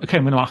know what? Okay,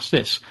 I'm going to ask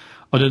this.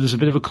 Although there's a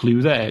bit of a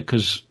clue there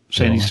because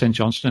saying he's St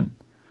Johnstone.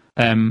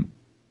 Do you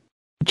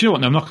know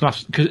what? No, I'm not going to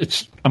ask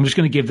because I'm just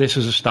going to give this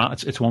as a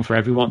stat. It's one for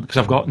everyone because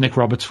I've got Nick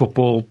Roberts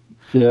football.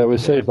 Yeah, we'll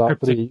save that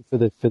for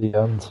the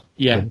end.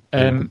 Yeah,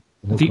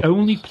 the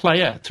only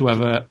player to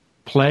ever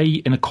play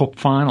in a cup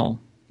final,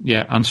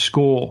 and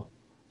score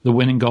the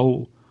winning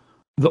goal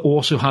that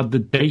also had the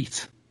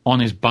date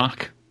on his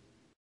back.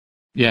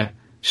 Yeah,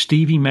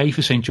 Stevie May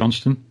for St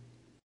Johnstone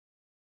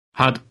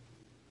had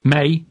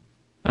May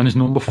and his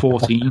number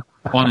 14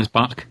 on his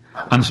back,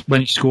 and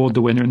when he scored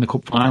the winner in the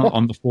cup final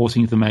on the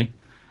 14th of May.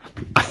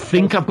 I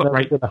think I've got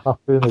it right.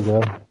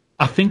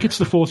 I think it's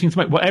the 14th of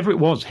May. Whatever it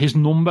was, his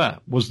number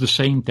was the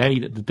same day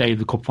that the day of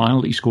the cup final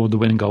that he scored the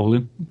winning goal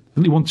in.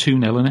 He won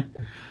 2-0 in it.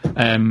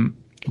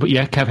 But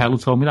yeah, Kev Heller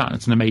told me that. And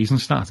it's an amazing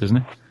stat, isn't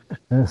it?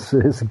 Yes,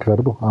 it's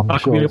incredible.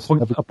 That could be a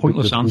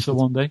pointless answer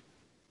one day.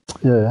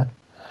 Yeah.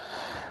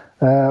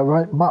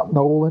 Right, Matt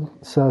Nolan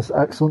says,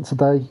 excellent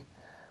today.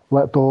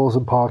 Let Dawes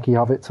and Parky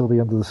have it till the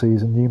end of the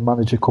season. New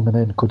manager coming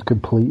in could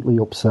completely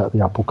upset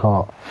the apple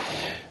cart,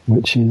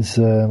 which is,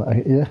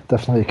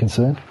 definitely a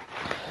concern.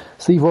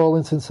 Steve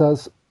Rawlinson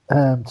says,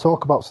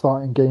 talk about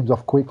starting games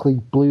off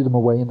quickly, blew them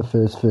away in the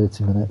first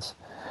 30 minutes.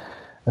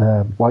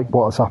 Like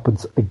what has happened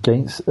to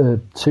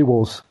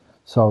us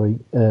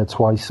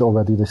twice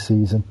already this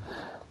season.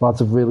 Lads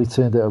have really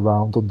turned it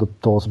around under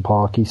Dawes and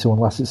Parky, so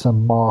unless it's a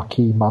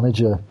marquee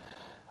manager,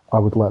 I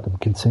would let them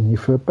continue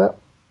for a bit.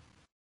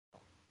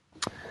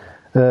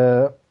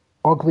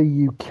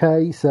 Ogley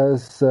UK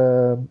says,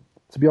 to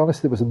be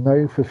honest, it was a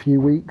no for a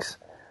few weeks,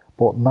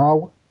 but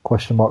now,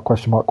 question mark.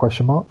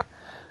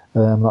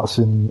 That's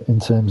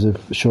in terms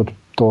of should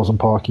Dawes and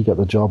Parky get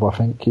the job, I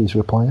think he's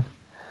replying.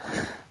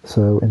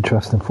 So,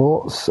 interesting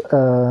thoughts.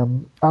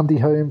 Andy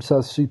Holmes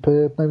says,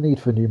 superb, no need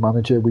for a new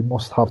manager, we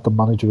must have the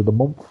manager of the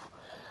month.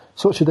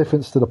 Such a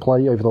difference to the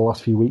play over the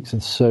last few weeks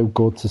and so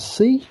good to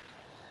see.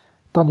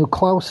 Daniel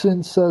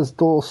Clausen says,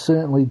 Dawes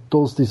certainly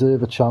does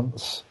deserve a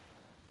chance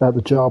at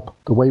the job.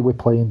 The way we're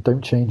playing,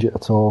 don't change it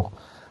at all.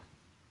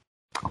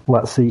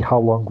 Let's see how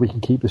long we can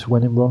keep this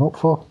winning run up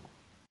for.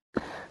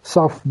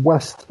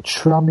 Southwest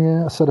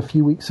Tranmere said a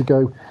few weeks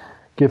ago,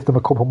 give them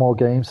a couple more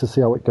games to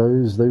see how it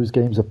goes. Those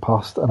games have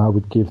passed and I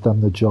would give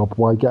them the job.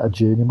 Why get a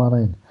journeyman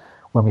in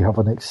when we have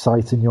an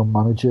exciting young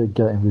manager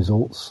getting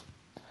results?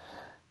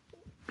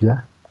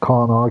 Yeah,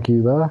 can't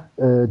argue there.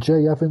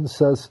 Jay Evans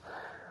says,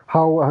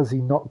 how has he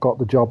not got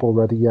the job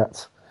already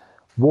yet?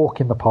 Walk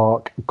in the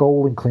park,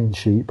 goal and clean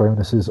sheet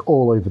bonuses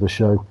all over the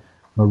show.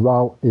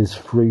 Morale is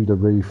through the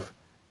roof.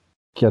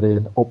 Get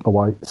in, up the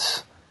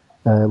whites.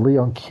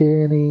 Leon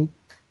Kearney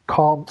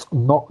can't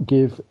not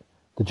give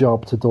the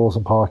job to Dawes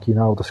and Parky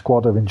now. The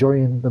squad are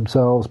enjoying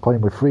themselves,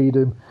 playing with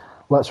freedom.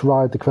 Let's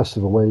ride the crest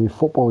of the wave.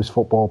 Football is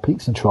football.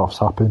 Peaks and troughs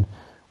happen.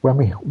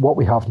 What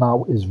we have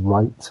now is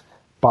right.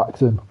 Back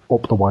them,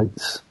 up the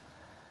whites.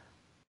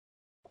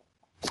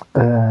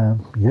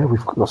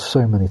 We've got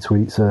so many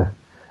tweets here.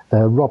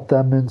 Rob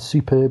Denman,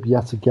 superb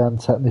yet again.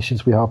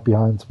 Technicians we have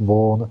behind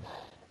Vaughan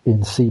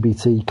in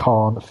CBT,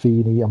 Khan,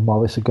 Feeney and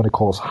Morris are going to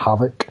cause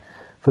havoc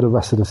for the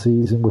rest of the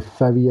season with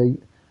Ferrier,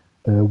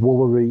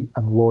 Woolery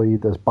and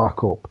Lloyd as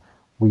backup.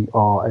 We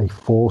are a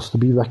force to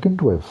be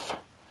reckoned with.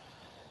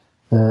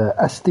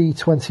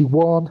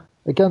 SD21,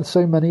 again,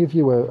 so many of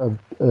you have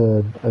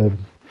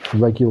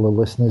regular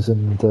listeners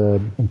and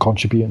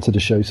contributing to the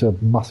show. So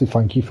massive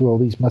thank you for all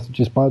these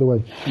messages, by the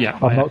way. Yeah,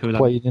 I'm not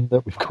complaining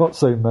that we've got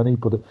so many,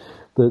 but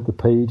the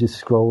page is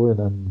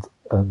scrolling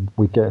and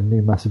we're getting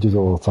new messages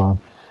all the time.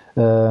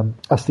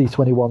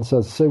 SD21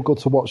 says, so good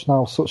to watch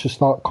now, such a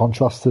stark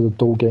contrast to the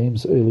dull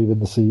games earlier in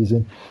the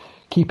season.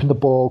 Keeping the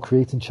ball,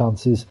 creating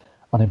chances,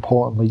 and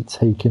importantly,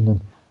 taking a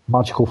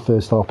magical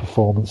first-half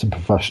performance and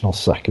professional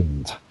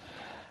second.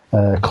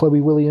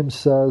 Chloe Williams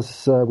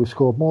says, we've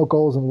scored more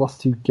goals in the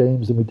last 2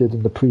 games than we did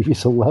in the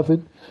previous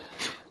 11.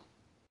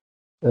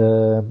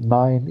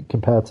 9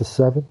 compared to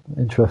 7.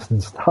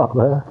 Interesting start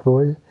there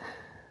for you.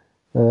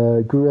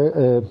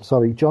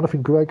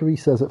 Jonathan Gregory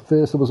says, at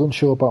first I was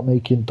unsure about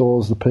making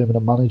Dawes the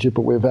permanent manager,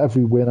 but with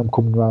every win I'm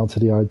coming round to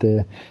the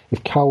idea.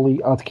 If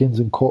Cowley, Adkins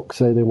and Cook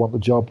say they want the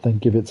job, then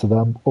give it to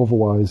them.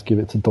 Otherwise, give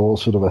it to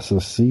Dawes for the rest of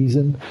the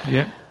season.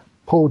 Yeah.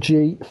 Paul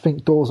G,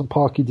 think Dawes and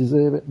Parky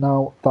deserve it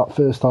now. That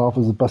first half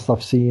was the best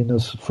I've seen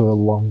us for a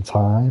long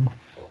time.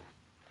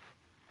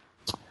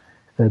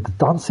 The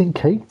Dancing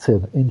Cake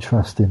Tin,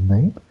 interesting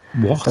name.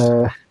 What?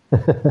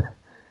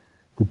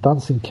 The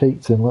Dancing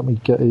Cake Tin, let me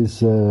get his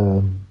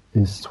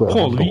Twitter.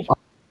 Paul,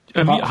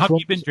 have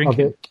you been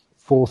drinking?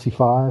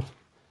 45.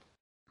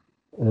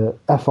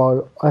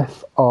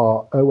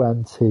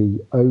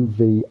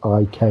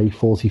 FRONTOVIK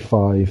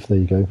 45. There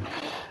you go.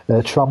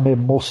 Tranmere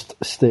must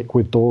stick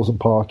with Dawes and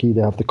Parky.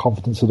 They have the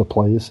confidence of the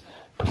players.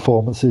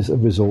 Performances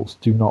and results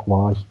do not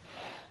lie.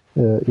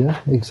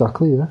 Yeah,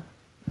 exactly. Yeah,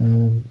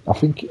 I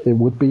think it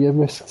would be a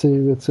risk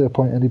to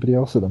appoint anybody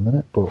else at the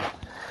minute, but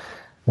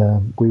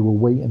we will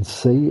wait and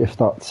see if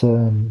that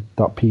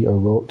Pete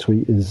O'Rourke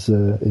tweet is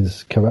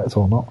correct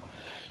or not.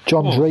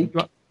 John Drake,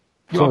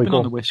 you've been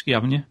on the whiskey,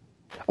 haven't you?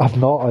 I've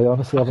not. I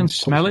honestly haven't. I can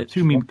smell it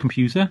through my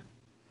computer.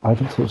 I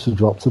haven't touched a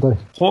drop today.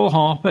 Paul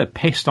Harper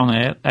pissed on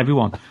air,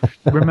 everyone.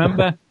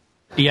 Remember,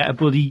 he had a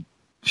bloody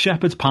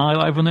shepherd's pie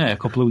live on air a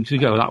couple of weeks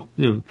ago.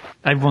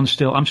 I'm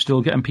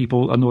still getting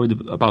people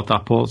annoyed about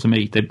that, Paul, to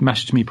me. They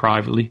message me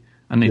privately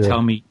and they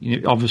tell me,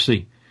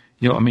 obviously,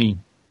 you know what I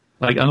mean?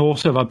 Like, and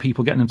also I've had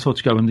people getting in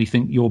touch going, they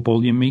think you're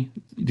bullying me.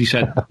 They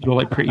said, you're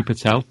like Priti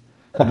Patel.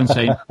 I've been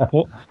saying,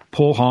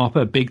 Paul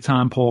Harper, big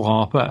time Paul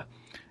Harper.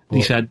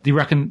 They said, they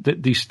reckon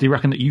that you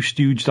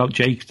stooged out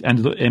Jake,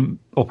 ended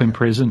up in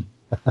prison.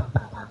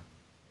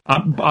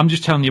 I'm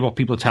just telling you what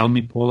people are telling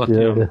me, Paul.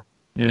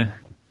 Yeah.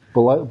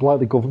 But like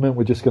the government,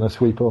 we're just going to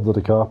sweep it under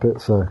the carpet.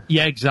 So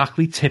yeah,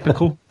 exactly.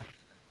 Typical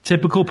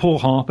Paul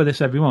Harper. This,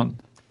 everyone.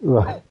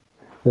 Right.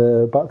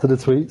 Back to the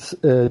tweets.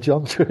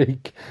 John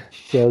Drake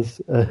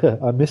says,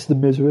 "I miss the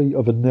misery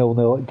of a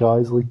 0-0 at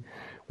Guiseley.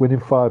 Winning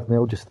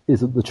 5-0 just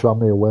isn't the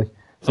Tranmere way.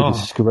 It's a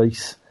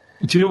disgrace.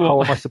 Do you know How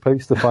what? am I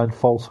supposed to find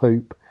false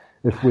hope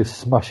if we're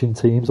smashing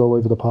teams all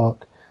over the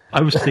park?"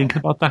 I was thinking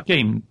about that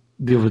game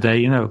the other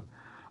day. Why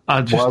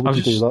would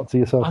you do that to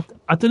yourself?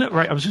 I didn't.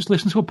 Right. I was just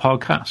listening to a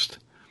podcast.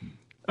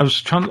 I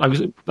was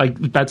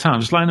like bedtime. I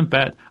was lying in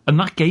bed, and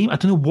that game, I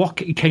don't know what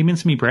came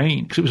into my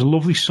brain because it was a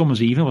lovely summer's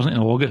evening, wasn't it,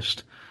 in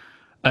August?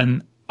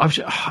 And I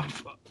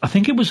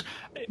think it was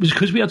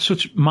because we had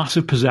such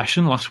massive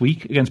possession last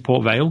week against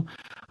Port Vale,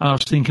 and I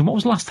was thinking, what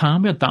was the last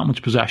time we had that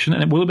much possession?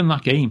 And it will have been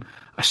that game.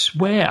 I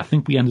swear, I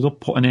think we ended up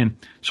putting in.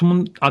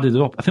 Someone added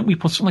it up. I think we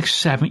put something like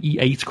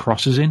 78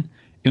 crosses in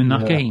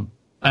that game,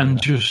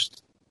 and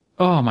just,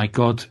 oh my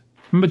God.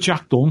 Remember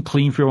Jack Dunn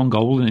clean through on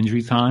goal in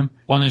injury time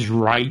on his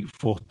right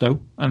foot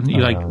though, and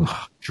he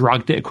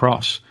dragged it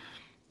across.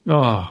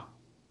 Oh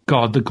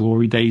God, the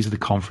glory days of the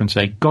conference.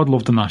 God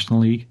love the National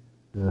League.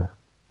 Yeah.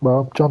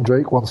 Well, John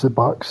Drake wants it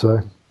back,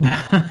 so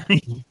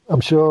I'm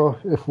sure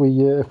if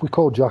we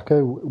call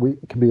Jacko,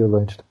 it can be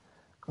arranged.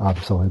 I'm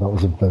sorry, that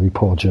was a very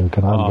poor joke,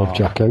 and I love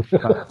Jacko.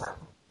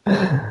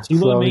 See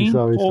what I mean?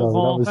 Sorry.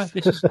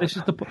 This is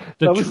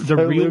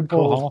the real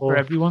Paul Harper,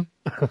 everyone.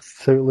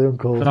 Totally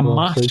uncalled for. The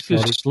mask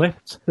has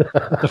slipped.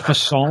 The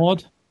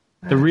facade.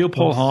 The real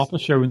Paul Harper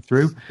showing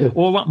through.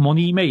 All that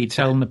money he made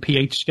selling the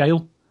pH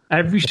scale.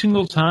 Every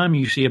single time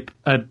you see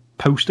a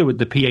poster with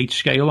the pH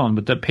scale on,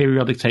 with the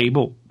periodic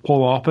table,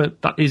 Paul Harper,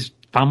 that his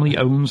family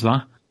owns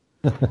that.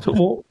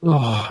 So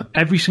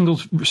every single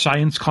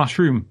science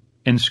classroom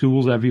in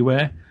schools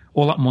everywhere,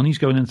 all that money's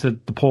going into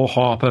the Paul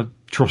Harper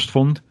Trust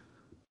Fund.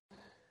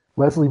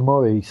 Leslie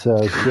Murray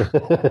says,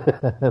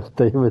 if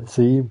they have a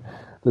team,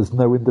 there's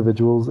no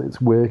individuals,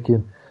 it's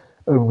working.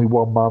 Only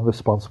one man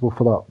responsible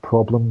for that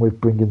problem with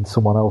bringing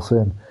someone else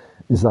in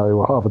is that it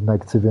will have a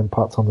negative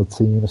impact on the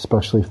team,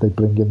 especially if they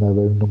bring in their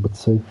own number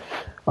 2,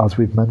 as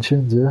we've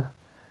mentioned,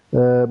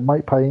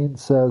 Mike Payne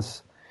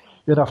says,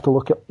 you'd have to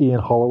look at Ian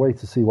Holloway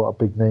to see what a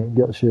big name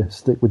gets you.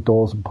 Stick with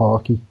Dawes and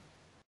Parky.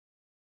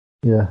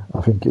 Yeah,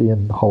 I think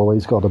Ian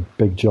Holloway's got a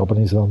big job in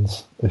his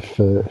hands if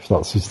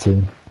that's his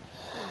team.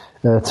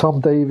 Tom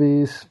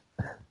Davies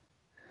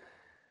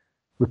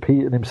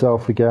repeating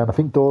himself again. I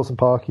think Dawes and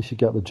Parky should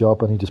get the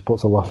job, and he just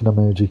puts a laughing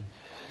emoji.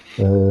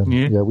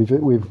 Yeah,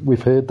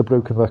 we've heard the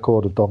broken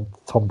record of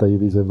Tom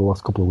Davies over the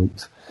last couple of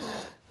weeks.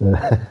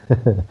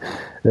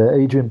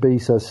 Adrian B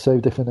says, so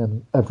different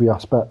in every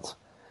aspect.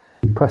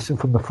 pressing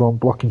from the front,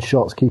 blocking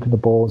shots, keeping the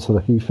ball instead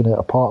of hoofing it.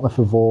 A partner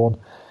for Vaughan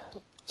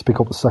to pick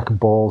up the second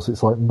balls.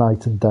 It's like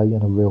night and day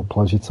and a real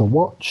pleasure to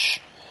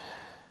watch.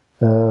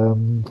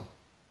 Royzer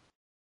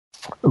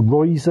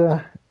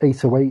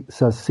 808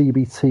 says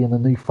CBT and the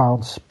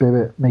newfound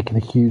spirit making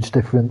a huge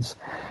difference.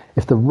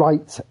 If the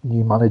right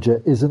new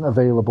manager isn't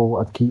available,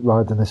 I'd keep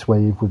riding this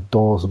wave with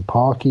Dawes and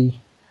Parky.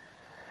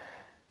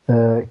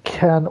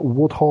 Ken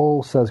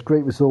Woodhall says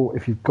great result.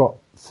 If you've got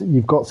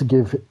to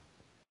give.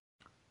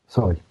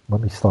 Sorry, let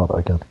me start that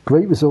again.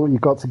 Great result.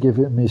 You've got to give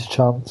him his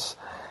chance,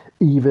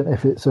 even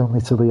if it's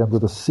only till the end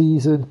of the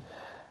season.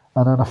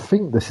 And then I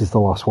think this is the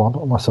last one,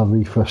 unless I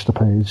refresh the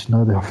page.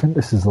 No, I think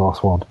this is the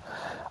last one.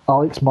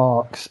 Alex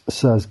Marks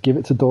says, give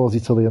it to Dorsey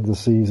till the end of the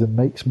season.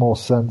 Makes more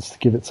sense to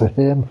give it to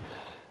him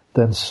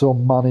than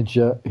some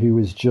manager who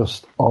is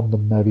just on the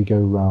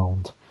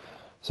merry-go-round.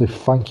 So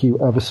thank you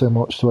ever so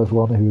much to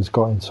everyone who has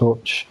got in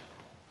touch.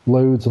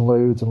 Loads and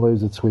loads and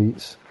loads of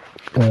tweets.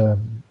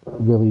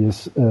 Really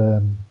is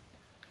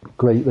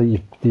great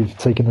that you've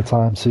taken the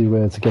time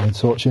to get in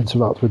touch,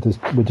 interact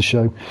with the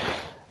show.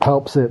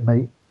 Helps it,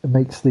 mate. It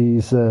makes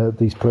these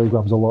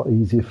programs a lot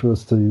easier for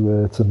us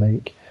to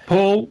make.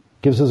 Paul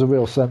gives us a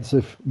real sense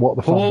of what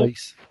the fan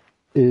base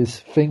is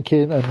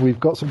thinking, and we've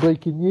got some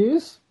breaking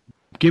news.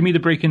 Give me the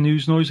breaking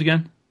news noise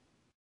again.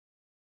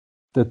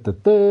 Da, da,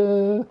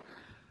 da.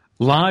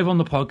 Live on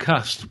the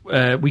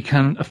podcast, we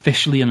can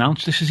officially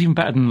announce, this is even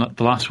better than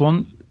the last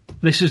one.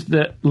 This is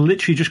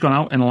literally just gone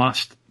out in the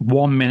last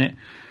 1 minute.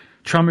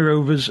 Tranmere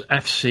Rovers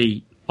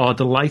FC are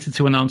delighted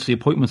to announce the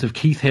appointment of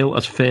Keith Hill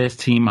as first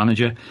team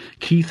manager.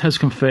 Keith has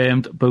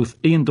confirmed both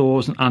Ian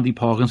Dawes and Andy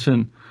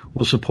Parkinson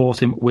will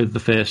support him with the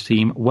first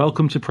team.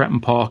 Welcome to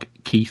Pretton Park,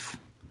 Keith.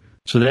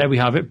 So there we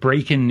have it.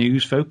 Breaking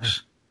news,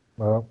 folks.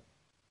 Well,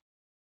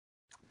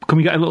 can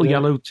we get a little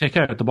yellow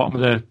ticker at the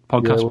bottom of the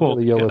podcast board?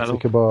 The yellow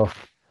ticker bar.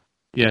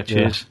 Yeah,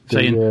 cheers.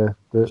 Saying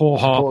Paul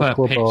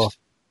Harper pissed.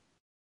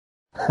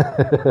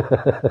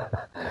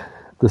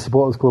 The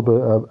supporters club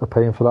are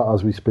paying for that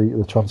as we speak.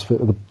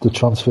 The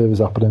transfer is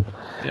happening.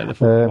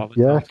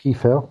 Yeah,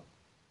 Keith Hill.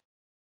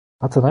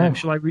 I don't know.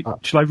 Shall I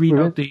read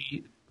out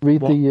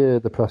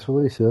the press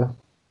release?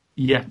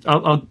 Yeah.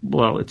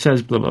 Well, it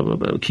says blah, blah, blah,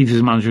 blah. Keith is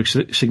a manager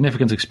with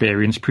significant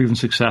experience, proven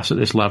success at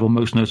this level.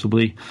 Most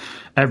notably,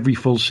 every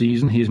full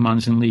season he has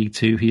managed in League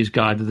Two. He has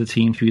guided the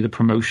team to either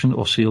promotion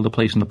or sealed a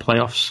place in the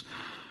playoffs.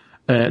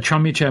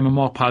 Tranmere chairman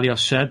Mark Palios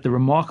said the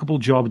remarkable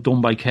job done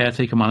by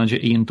caretaker manager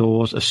Ian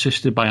Dawes,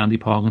 assisted by Andy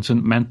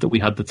Parkinson, meant that we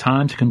had the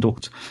time to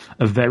conduct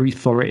a very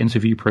thorough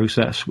interview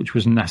process, which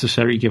was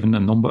necessary given the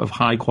number of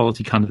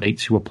high-quality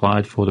candidates who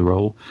applied for the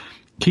role.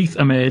 Keith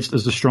emerged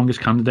as the strongest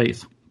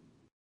candidate.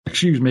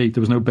 Excuse me,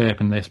 there was no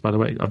burp in this, by the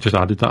way. I've just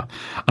added that.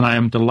 And I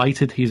am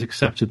delighted he's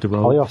accepted the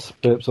role. Palios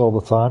burps all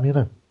the time, you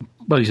know.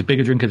 Well, he's a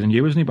bigger drinker than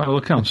you, isn't he, by all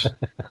accounts?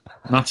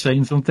 That's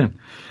saying something.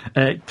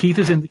 Keith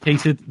has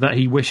indicated that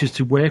he wishes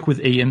to work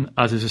with Ian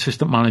as his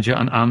assistant manager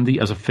and Andy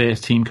as a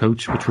first-team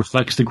coach, which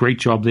reflects the great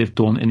job they've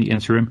done in the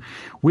interim.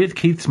 With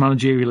Keith's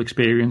managerial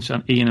experience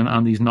and Ian and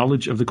Andy's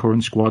knowledge of the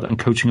current squad and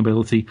coaching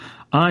ability,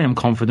 I am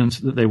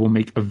confident that they will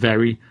make a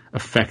very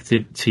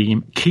effective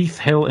team. Keith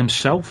Hill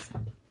himself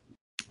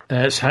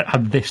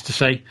had this to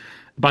say.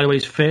 By the way,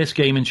 his first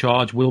game in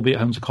charge will be at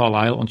home to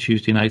Carlisle on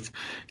Tuesday night.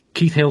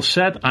 Keith Hill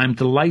said, I'm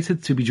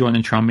delighted to be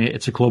joining Tranmere.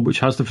 It's a club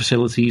which has the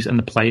facilities and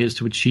the players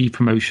to achieve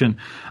promotion,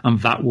 and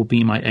that will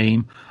be my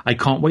aim. I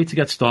can't wait to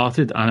get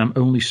started, and I'm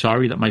only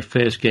sorry that my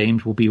first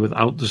games will be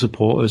without the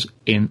supporters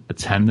in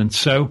attendance.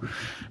 So,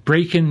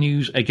 breaking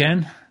news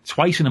again,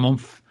 twice in a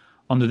month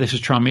on the This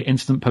Is Tranmere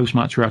Instant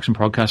Post-Match Reaction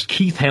podcast.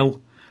 Keith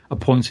Hill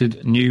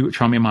appointed new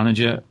Tranmere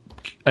manager.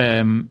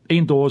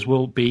 Ian Dawes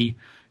will be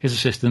his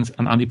assistant,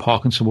 and Andy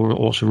Parkinson will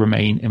also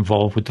remain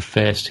involved with the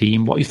first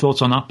team. What are your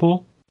thoughts on that,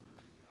 Paul?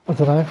 I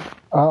don't know.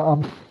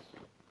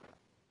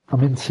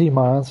 I'm in two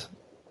minds.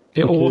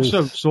 It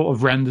also sort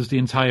of renders the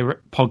entire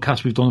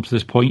podcast we've done up to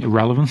this point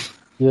irrelevant.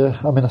 Yeah,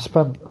 I mean, I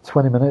spent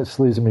 20 minutes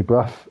losing my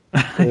breath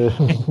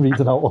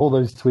reading out all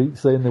those tweets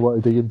saying they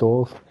want to be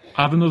indoors.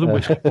 Have another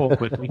whiskey, Paul,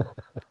 quickly.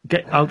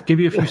 I'll give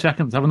you a few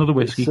seconds. Have another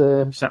whiskey.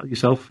 Settle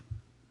yourself.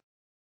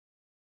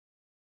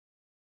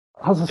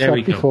 As I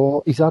said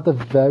before, he's had a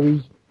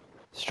very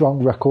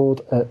strong record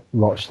at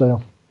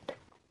Rochdale.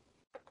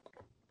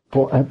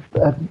 But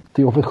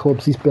the other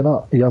clubs he's been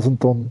at, he hasn't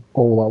done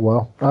all that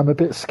well. I'm a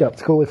bit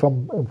sceptical, if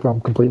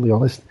I'm completely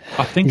honest.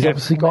 I think he's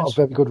obviously got a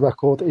very good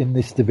record in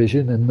this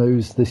division and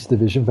knows this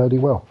division very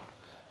well.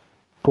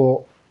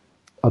 But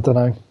I don't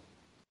know.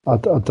 I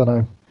don't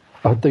know.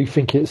 I do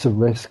think it's a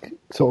risk,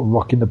 sort of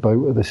rocking the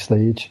boat at this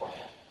stage.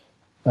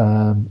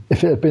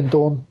 If it had been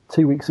done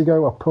 2 weeks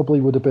ago, I probably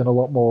would have been a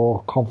lot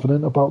more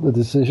confident about the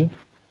decision.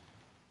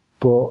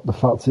 But the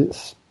fact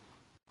it's,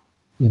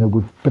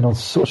 we've been on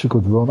such a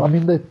good run. I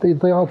mean,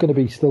 they are going to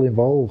be still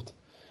involved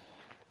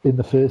in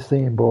the first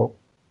team, but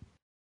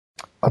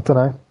I don't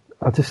know.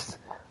 I just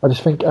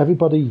think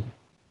everybody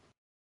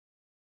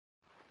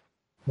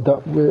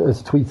that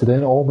has tweeted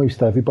in,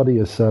 almost everybody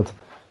has said,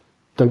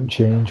 "Don't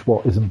change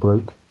what isn't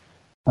broke."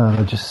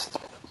 And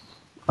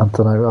I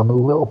don't know. I'm a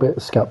little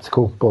bit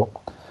sceptical, but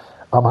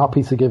I'm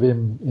happy to give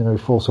him,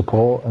 full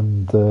support,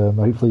 and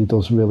hopefully he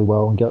does really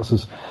well and gets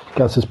us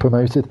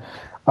promoted.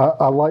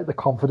 I like the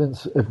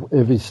confidence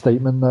of his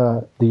statement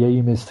there. The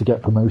aim is to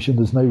get promotion.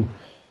 There's no,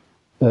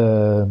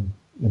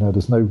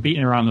 there's no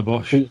beating around the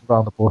bush. Sorry,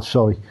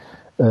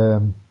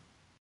 that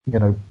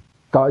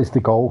is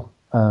the goal,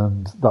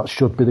 and that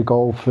should be the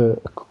goal for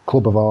a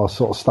club of our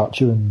sort of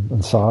stature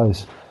and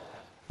size.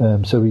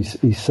 So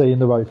he's saying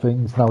the right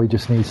things. Now he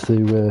just needs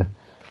to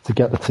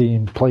get the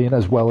team playing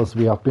as well as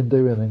we have been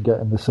doing and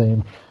getting the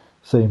same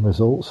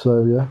results.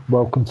 So yeah,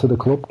 welcome to the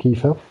club,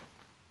 Keith Hill.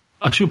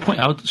 I should point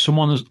out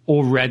someone has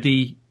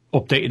already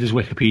updated his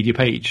Wikipedia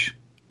page.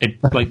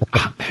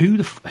 Who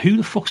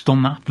the fuck's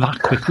done that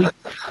quickly?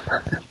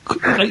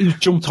 Who's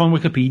jumped on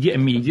Wikipedia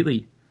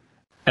immediately?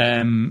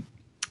 I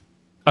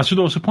should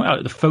also point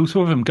out the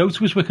photo of him. Go to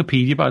his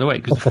Wikipedia, by the way,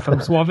 because the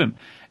photo of him,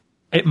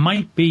 it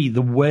might be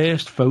the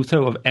worst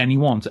photo of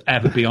anyone to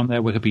ever be on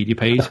their Wikipedia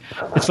page.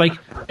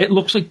 It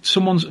looks like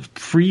someone's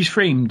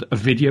freeze-framed a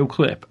video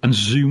clip and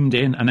zoomed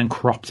in and then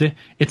cropped it.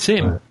 It's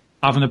him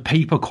having a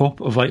paper cup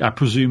of, I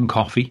presume,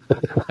 coffee.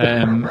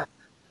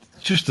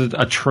 Just an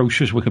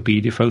atrocious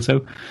Wikipedia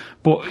photo.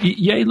 But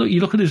yeah,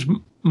 you look at his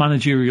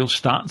managerial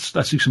stats.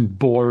 Let's do some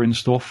boring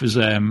stuff. He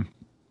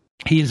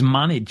has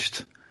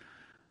managed,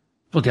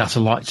 that's a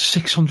lot,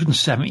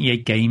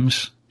 678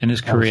 games in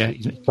his career.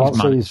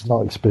 He's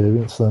not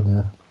experienced then,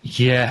 yeah.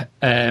 Yeah,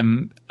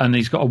 and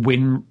he's got a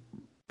win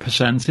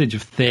percentage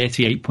of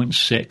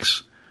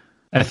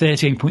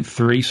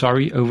 38.3,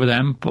 sorry, over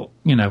them. But,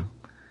 you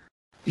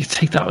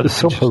take that with There's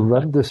some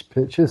horrendous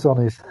pictures on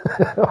his...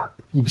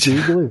 You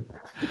Google him.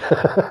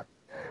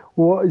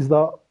 What is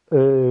that?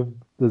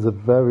 There's a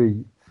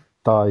very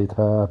dyed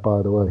hair,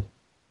 by the way.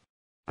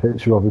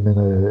 Picture of him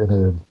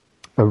in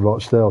a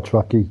Rochdale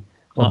trackie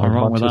on the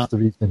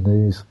Manchester Evening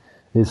News.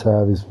 His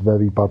hair is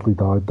very badly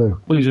dyed, though.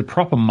 Well, he's a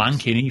proper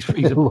mankin.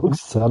 It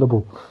looks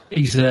terrible.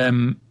 He's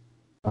and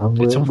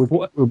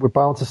we're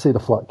bound to see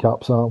the flat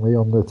caps, aren't we,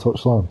 on the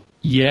touchline?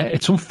 Yeah,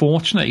 it's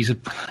unfortunate.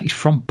 He's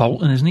from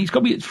Bolton, isn't he? He's got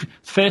to be the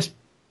first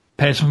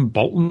person from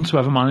Bolton to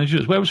ever manage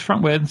it. Where was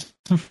Frank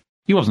Worthington?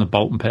 He wasn't a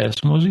Bolton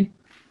person, was he?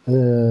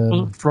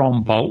 Wasn't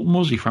from Bolton,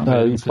 was he? Frank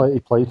Worthington? He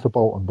played for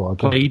Bolton, but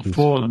played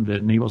for them,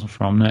 didn't he? He wasn't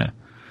from there.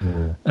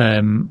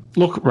 Yeah.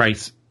 Look,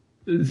 right,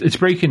 it's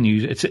breaking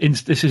news.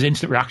 This is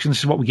instant reaction. This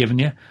is what we're giving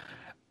you.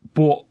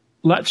 But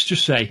let's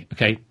just say,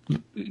 okay,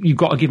 you've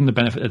got to give them the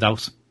benefit of the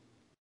doubt,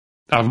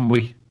 haven't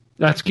we?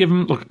 Let's give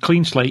them a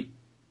clean slate.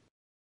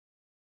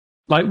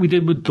 Like we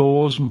did with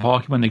Dawes and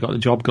Parky when they got the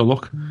job, go,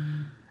 look,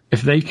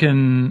 if they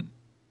can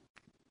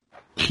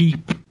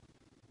keep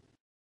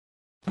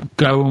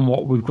going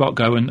what we've got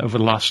going over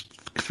the last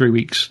 3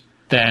 weeks,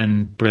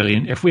 then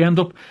brilliant. If we end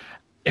up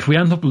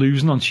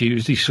losing on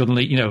Tuesday,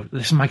 suddenly,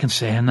 this is my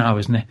concern now,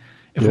 isn't it?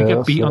 If we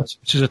get beat on,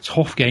 which is a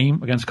tough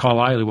game against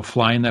Carlisle, who were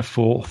flying their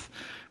fourth,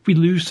 if we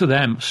lose to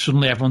them,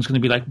 suddenly everyone's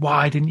going to be like,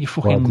 why didn't you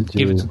fucking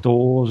give it to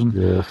Dawes? And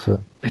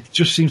it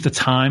just seems the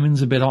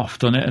timing's a bit off,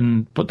 doesn't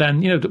it? But then,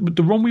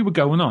 the run we were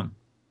going on,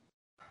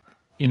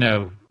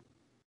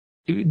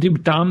 they were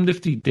damned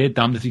if he did,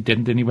 damned if he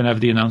didn't he, whenever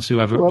they announced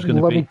whoever it was going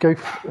to be.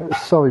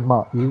 Sorry,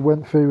 Matt, you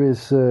went through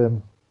his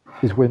win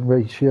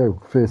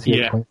ratio,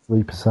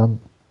 38.3%.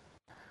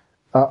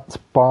 At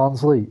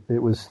Barnsley,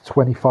 it was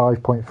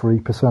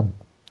 25.3%.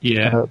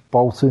 Yeah. And at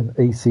Bolton,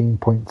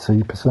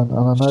 18.2%. And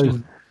I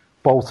know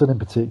Bolton in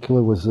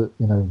particular was at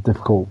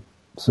difficult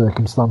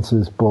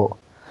circumstances, but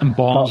and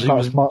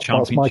that's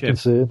my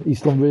concern.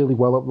 He's done really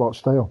well at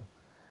Rochdale,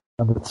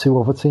 and the two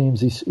other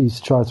teams he's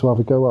tried to have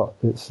a go at,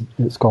 it's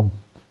gone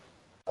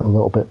a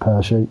little bit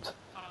pear-shaped.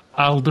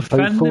 I'll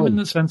defend him in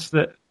the sense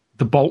that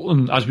the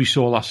Bolton, as we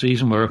saw last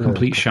season, were a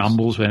complete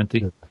shambles, weren't they?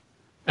 Yeah.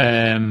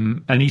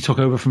 And he took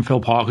over from Phil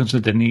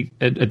Parkinson, didn't he,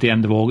 at the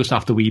end of August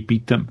after we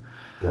beat them.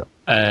 Yeah.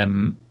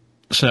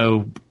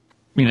 So,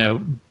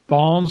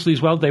 Barnsley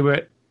as well, they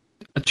were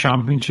a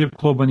championship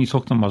club when he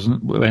took them,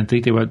 weren't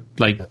they? They were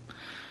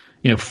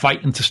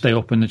fighting to stay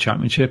up in the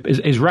championship.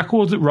 His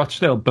records at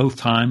Rochdale both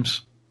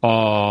times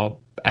are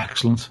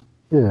excellent.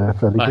 Yeah,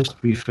 very good.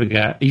 Lest we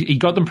forget. He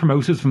got them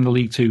promoted from the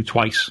League Two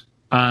twice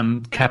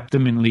and kept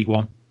them in League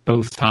One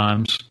both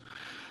times.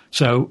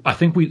 So I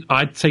think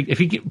I'd take, if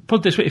he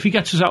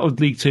gets us out of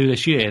League Two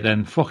this year,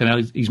 then fucking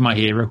hell, he's my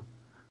hero.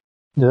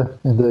 Yeah,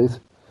 indeed.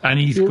 And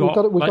we've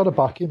got to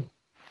back him.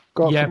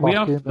 We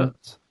have.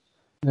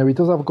 And, he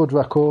does have a good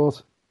record.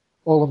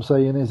 All I'm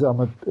saying is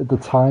the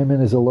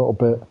timing is a little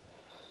bit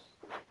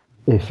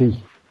iffy,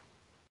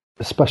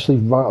 especially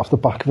right off the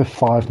back of a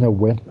 5-0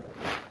 win.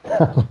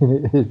 I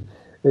mean,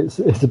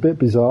 it's a bit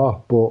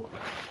bizarre, but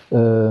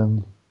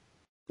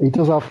he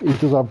does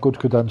have good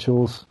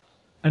credentials.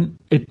 And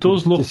it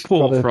does look You've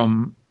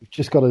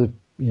just got to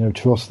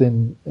trust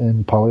in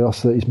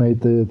Palios that he's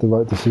made the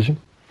right decision.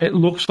 It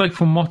looks like,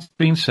 from what's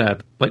been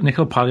said, like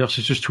Nicola Palios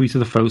has just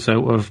tweeted a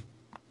photo of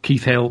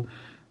Keith Hill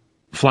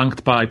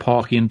flanked by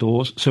Parky and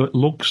Dawes. So it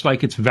looks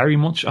like it's very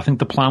much, I think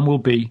the plan will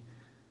be,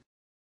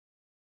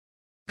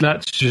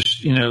 let's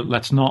just,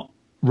 let's not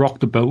rock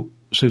the boat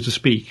so to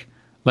speak.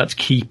 Let's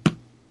keep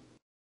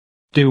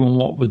doing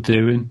what we're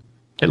doing.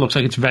 It looks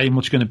like it's very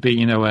much going to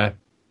be,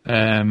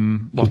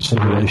 what's the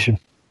word?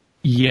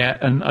 Yeah,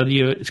 and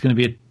it's going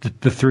to be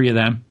the three of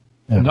them.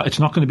 Yeah. It's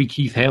not going to be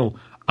Keith Hill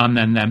and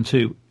then them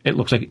two. It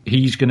looks like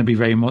he's going to be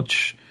very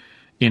much,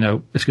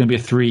 it's going to be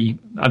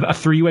a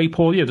three-way,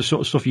 Paul. Yeah, the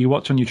sort of stuff you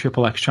watch on your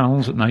Triple X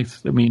channels at night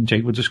that me and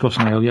Jake were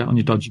discussing earlier on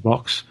your dodgy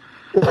box.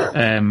 It's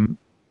going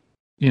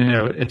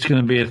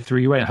to be a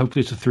three-way, and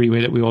hopefully it's a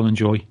three-way that we all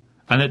enjoy.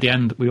 And at the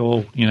end, we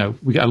all,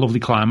 we get a lovely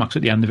climax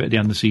at the end of it, at the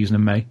end of the season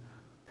in May,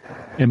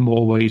 in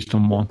more ways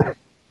than one.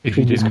 If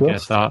you didn't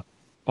get that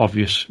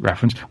obvious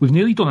reference, we've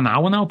nearly done an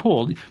hour now,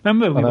 Paul.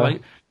 Remember,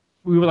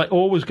 we were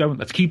always going,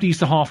 let's keep these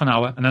to half an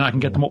hour, and then I can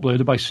get them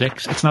uploaded by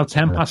 6. It's now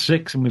 10 past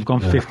 6, and we've gone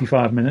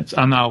 55 minutes.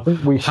 And now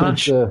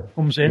Tash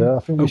comes in,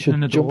 opening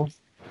the door.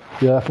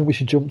 Yeah, I think we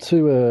should jump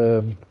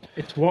to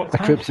it's what, a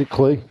cryptic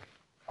clue.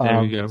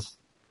 There we go.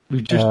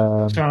 We've just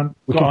got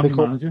a new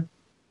manager.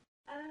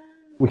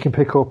 We can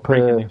pick up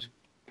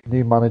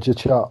new manager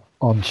chat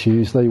on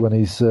Tuesday when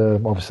he's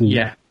obviously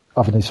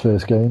having his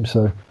first game.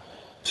 So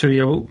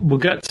yeah, we'll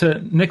get to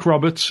Nick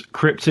Roberts'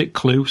 cryptic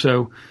clue.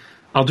 So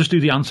I'll just do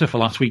the answer for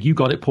last week. You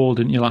got it, Paul,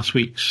 didn't you, last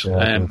week's?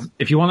 Yeah,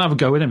 if you want to have a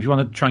go with him, if you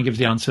want to try and give us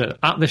the answer,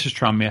 at This Is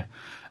Tranmere,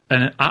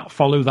 and at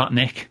Follow That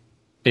Nick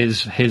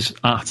is his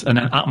at, and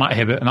then at Matt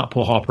Hibbert and at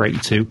Paul Harper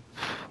 82.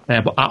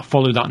 But at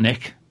Follow That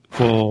Nick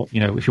for,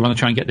 if you want to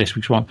try and get this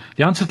week's one.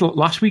 The answer to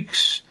last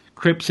week's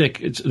cryptic,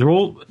 it's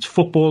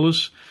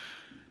footballers,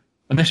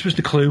 and this was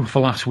the clue for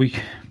last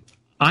week.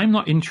 I'm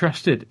not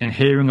interested in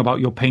hearing about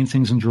your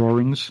paintings and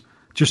drawings.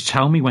 Just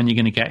tell me when you're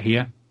going to get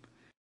here.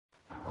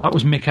 That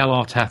was Mikel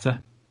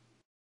Arteta.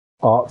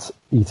 Art,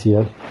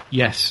 ETA.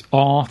 Yes,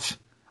 Art.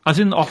 As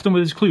in often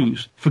with his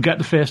clues, forget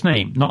the first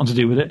name, nothing to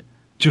do with it.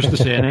 Just the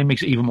surname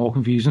makes it even more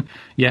confusing.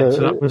 Yeah,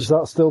 so is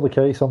that still the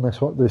case on this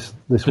one? This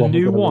the one. The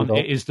new one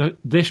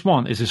this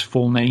one is his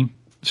full name.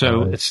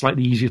 So It's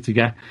slightly easier to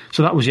get.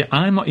 So that was it.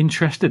 I'm not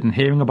interested in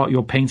hearing about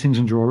your paintings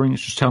and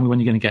drawings. Just tell me when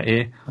you're going to get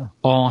here.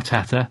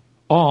 Arteta.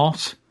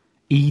 Art,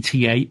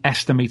 ETA,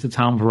 estimated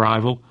time of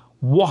arrival.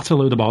 What a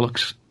load of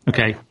bollocks.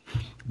 Okay.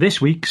 This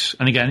week's,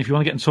 and again, if you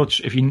want to get in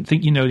touch, if you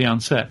think you know the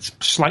answer, it's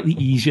slightly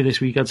easier this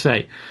week, I'd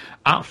say.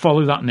 At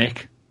Follow That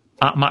Nick,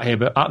 at Matt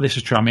Hibbert, at This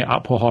Is Tranmere,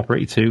 at Paul Harper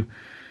 82.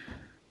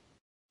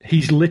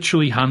 He's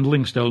literally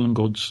handling stolen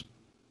goods.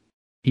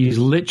 He's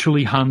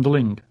literally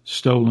handling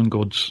stolen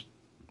goods.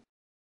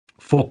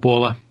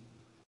 Footballer,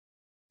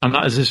 and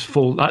that is his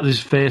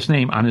first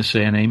name and his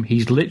surname.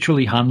 He's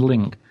literally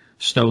handling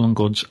stolen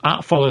goods.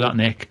 At Follow That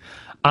Nick,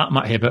 at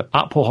Matt Hibbert,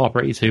 at Paul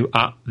Harper 82,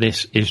 at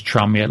This Is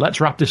Tranmere. Let's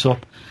wrap this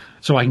up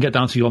so I can get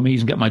down to your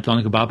knees and get my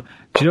doner kebab.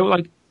 Do you know,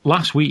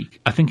 last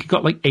week, I think he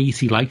got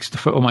 80 likes to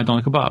photo my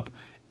doner kebab.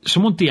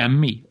 Someone DM'd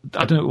me,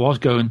 I don't know what it was,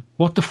 going,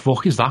 what the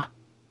fuck is that?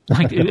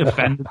 It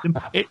offended him.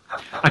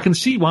 I can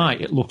see why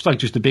it looks like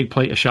just a big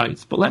plate of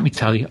shite, but let me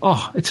tell you,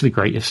 it's the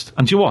greatest.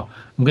 And do you know what?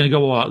 I'm going to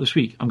go all out this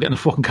week. I'm getting a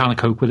fucking can of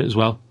Coke with it as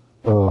well.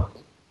 Oh,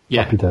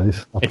 yeah. Happy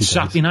days. It's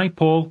Saturday night,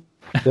 Paul.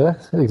 Yeah,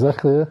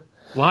 exactly, yeah.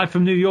 Live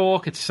from New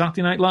York, it's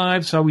Saturday Night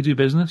Live, it's how we do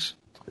business.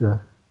 Yeah.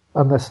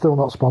 And they're still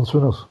not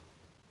sponsoring us.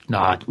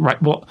 Nah, right,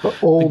 what?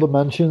 But all the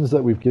mentions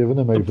that we've given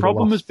them over the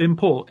problem has been,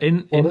 Paul,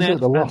 in their defense,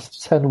 the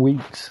last 10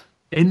 weeks.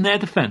 In their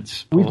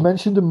defence, we've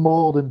mentioned them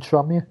more than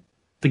Tranmere.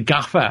 The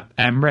gaffer,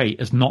 Emre,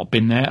 has not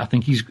been there. I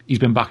think he's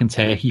been back in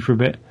Turkey for a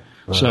bit.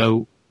 Right.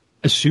 So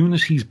as soon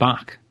as he's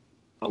back,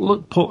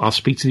 I'll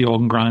speak to the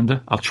organ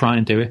grinder. I'll try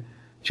and do it.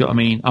 Do you know what I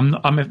mean?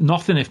 I'm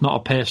nothing if not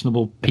a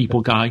personable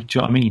people guy. Do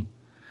you know what I mean?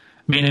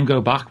 Me and him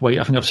go back.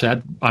 I think I've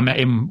said I met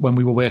him when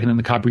we were working in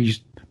the Cadbury's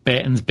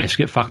Burton's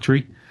biscuit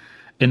factory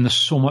in the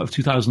summer of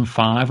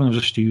 2005 when I was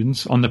a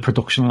student on the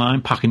production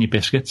line packing your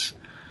biscuits.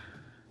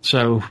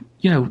 So,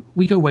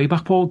 we go way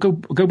back, Paul. Go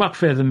back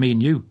further than me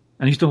and you.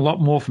 And he's done a lot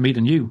more for me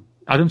than you.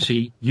 I don't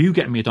see you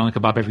getting me a doner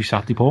kebab every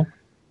Saturday, Paul.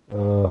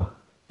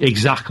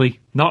 Exactly.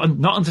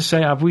 Nothing to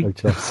say, have we?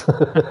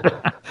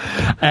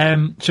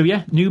 So,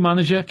 yeah, new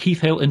manager,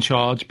 Keith Hill in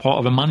charge, part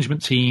of a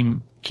management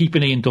team,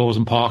 keeping Ian Dawes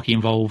and Parky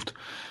involved.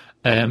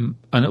 And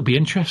it'll be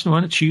interesting,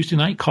 won't it? Tuesday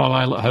night,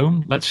 Carlisle at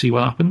home. Let's see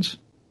what happens.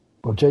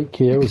 Well, Jake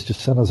Keogh has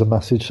just sent us a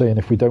message saying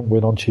if we don't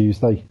win on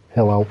Tuesday,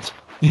 Hill out.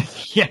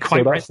 Yeah,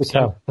 quite right.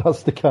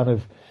 That's the kind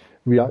of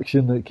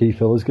reaction that Keith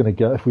Hill is going to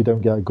get if we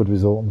don't get a good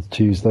result on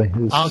Tuesday.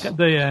 I'll get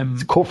the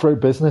it's cutthroat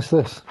business.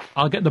 This.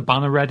 I'll get the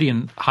banner ready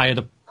and hire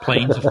the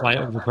plane to fly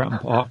over Bretton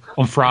Park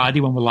on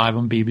Friday when we're live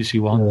on BBC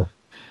One. Yeah.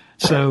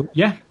 So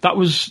that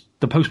was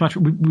the post-match.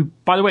 We,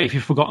 by the way, if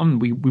you've forgotten,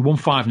 we won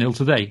 5-0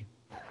 today.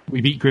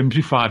 We beat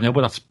Grimsby 5-0,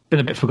 but that's been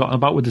a bit forgotten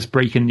about with this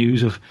breaking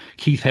news of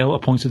Keith Hill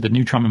appointed the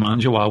new Tranmere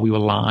manager while we were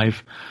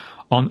live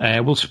on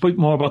air. We'll speak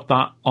more about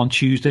that on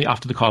Tuesday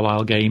after the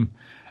Carlisle game.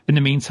 In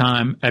the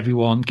meantime,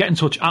 everyone, get in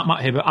touch at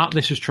Matt Hibbert, at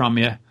This Is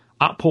Tranmere,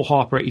 at Paul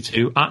Harper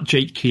 82, at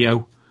Jake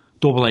Keogh,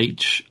 Double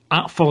H,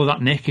 at Follow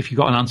That Nick if you've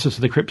got an answer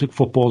to the cryptic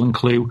footballing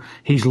clue.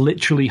 He's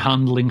literally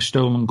handling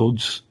stolen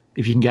goods,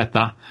 if you can get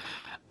that.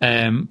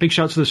 Big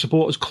shout out to the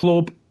Supporters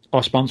Club,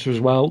 our sponsor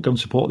as well. Go and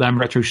support them,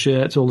 retro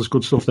shirts, all this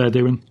good stuff they're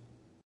doing.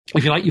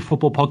 If you like your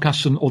football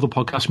podcasts and other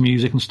podcast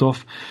music and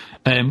stuff,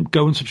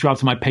 go and subscribe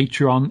to my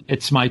Patreon.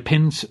 It's my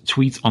pinned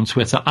tweet on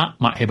Twitter,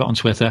 at Matt Hibbert on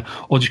Twitter,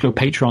 or just go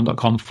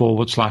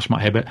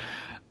patreon.com/Matt Hibbert.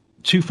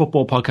 2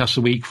 football podcasts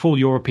a week, full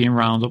European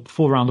roundup,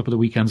 full roundup of the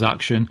weekend's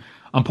action.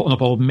 I'm putting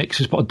up old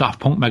mixes, put a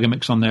Daft Punk mega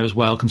mix on there as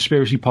well,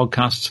 conspiracy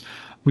podcasts.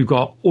 We've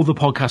got other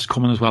podcasts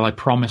coming as well, I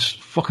promise.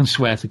 Fucking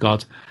swear to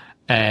God.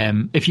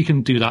 If you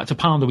can do that, it's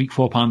 £1 a week,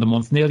 £4 a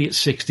month, nearly at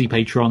 60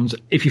 patrons.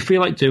 If you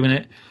feel like doing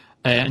it,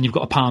 and you've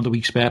got £1 a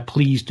week spare,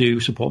 please do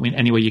support me in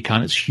any way you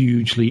can. It's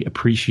hugely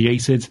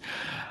appreciated.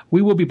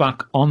 We will be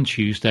back on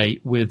Tuesday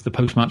with the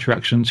post-match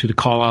reaction to the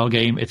Carlisle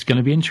game. It's going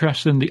to be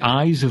interesting. The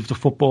eyes of the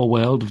football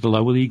world of the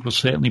lower league will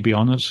certainly be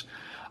on us.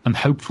 And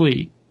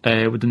hopefully,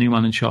 with the new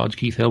man in charge,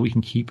 Keith Hill, we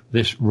can keep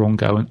this run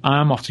going.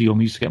 I'm off to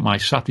Yummies to get my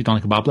Saturday doner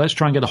kebab. Let's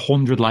try and get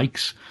 100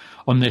 likes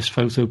on this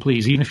photo,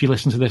 please. Even if you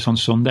listen to this on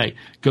Sunday,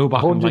 go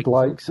back 100 and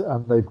likes,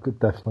 and they've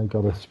definitely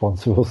got to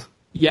sponsor us.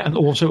 Yeah, and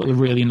also it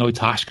really annoyed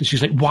Tash because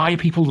she's like, why are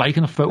people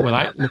liking a photo where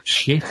that looks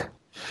shit?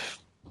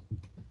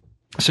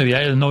 So yeah,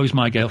 it annoys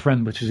my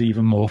girlfriend, which is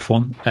even more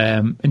fun.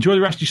 Enjoy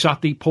the rest of your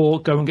Saturday. Paul,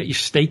 go and get your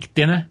steak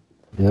dinner.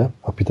 Yeah,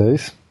 happy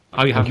days.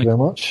 How are you having it? Thank you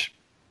very much.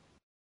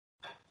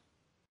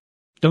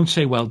 Don't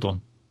say well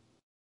done.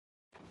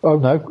 Oh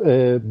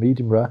no,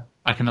 medium rare.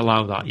 I can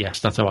allow that, yes.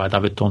 That's how I'd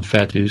have it done.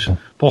 Fair dues.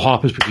 Paul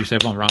Harper's producer.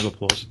 Everyone, round of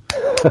applause.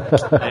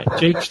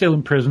 Jake's still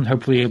in prison.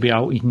 Hopefully he'll be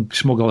out. He can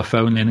smuggle a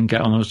phone in and get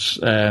on us.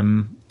 Get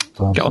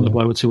on the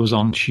blower to us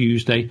on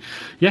Tuesday.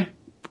 Yeah,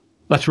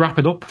 let's wrap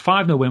it up.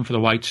 5-0 win for the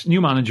Whites.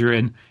 New manager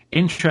in.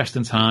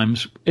 Interesting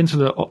times. Into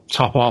the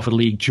top half of the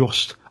league.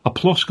 Just a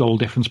plus goal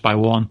difference by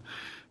 1.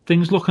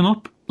 Things looking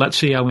up. Let's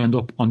see how we end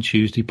up on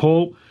Tuesday.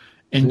 Paul,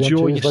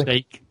 enjoy your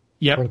steak.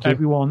 Yep,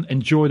 everyone,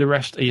 enjoy the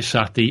rest of your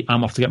Saturday.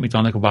 I'm off to get my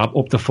doner kebab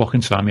up the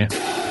fucking slam, yeah.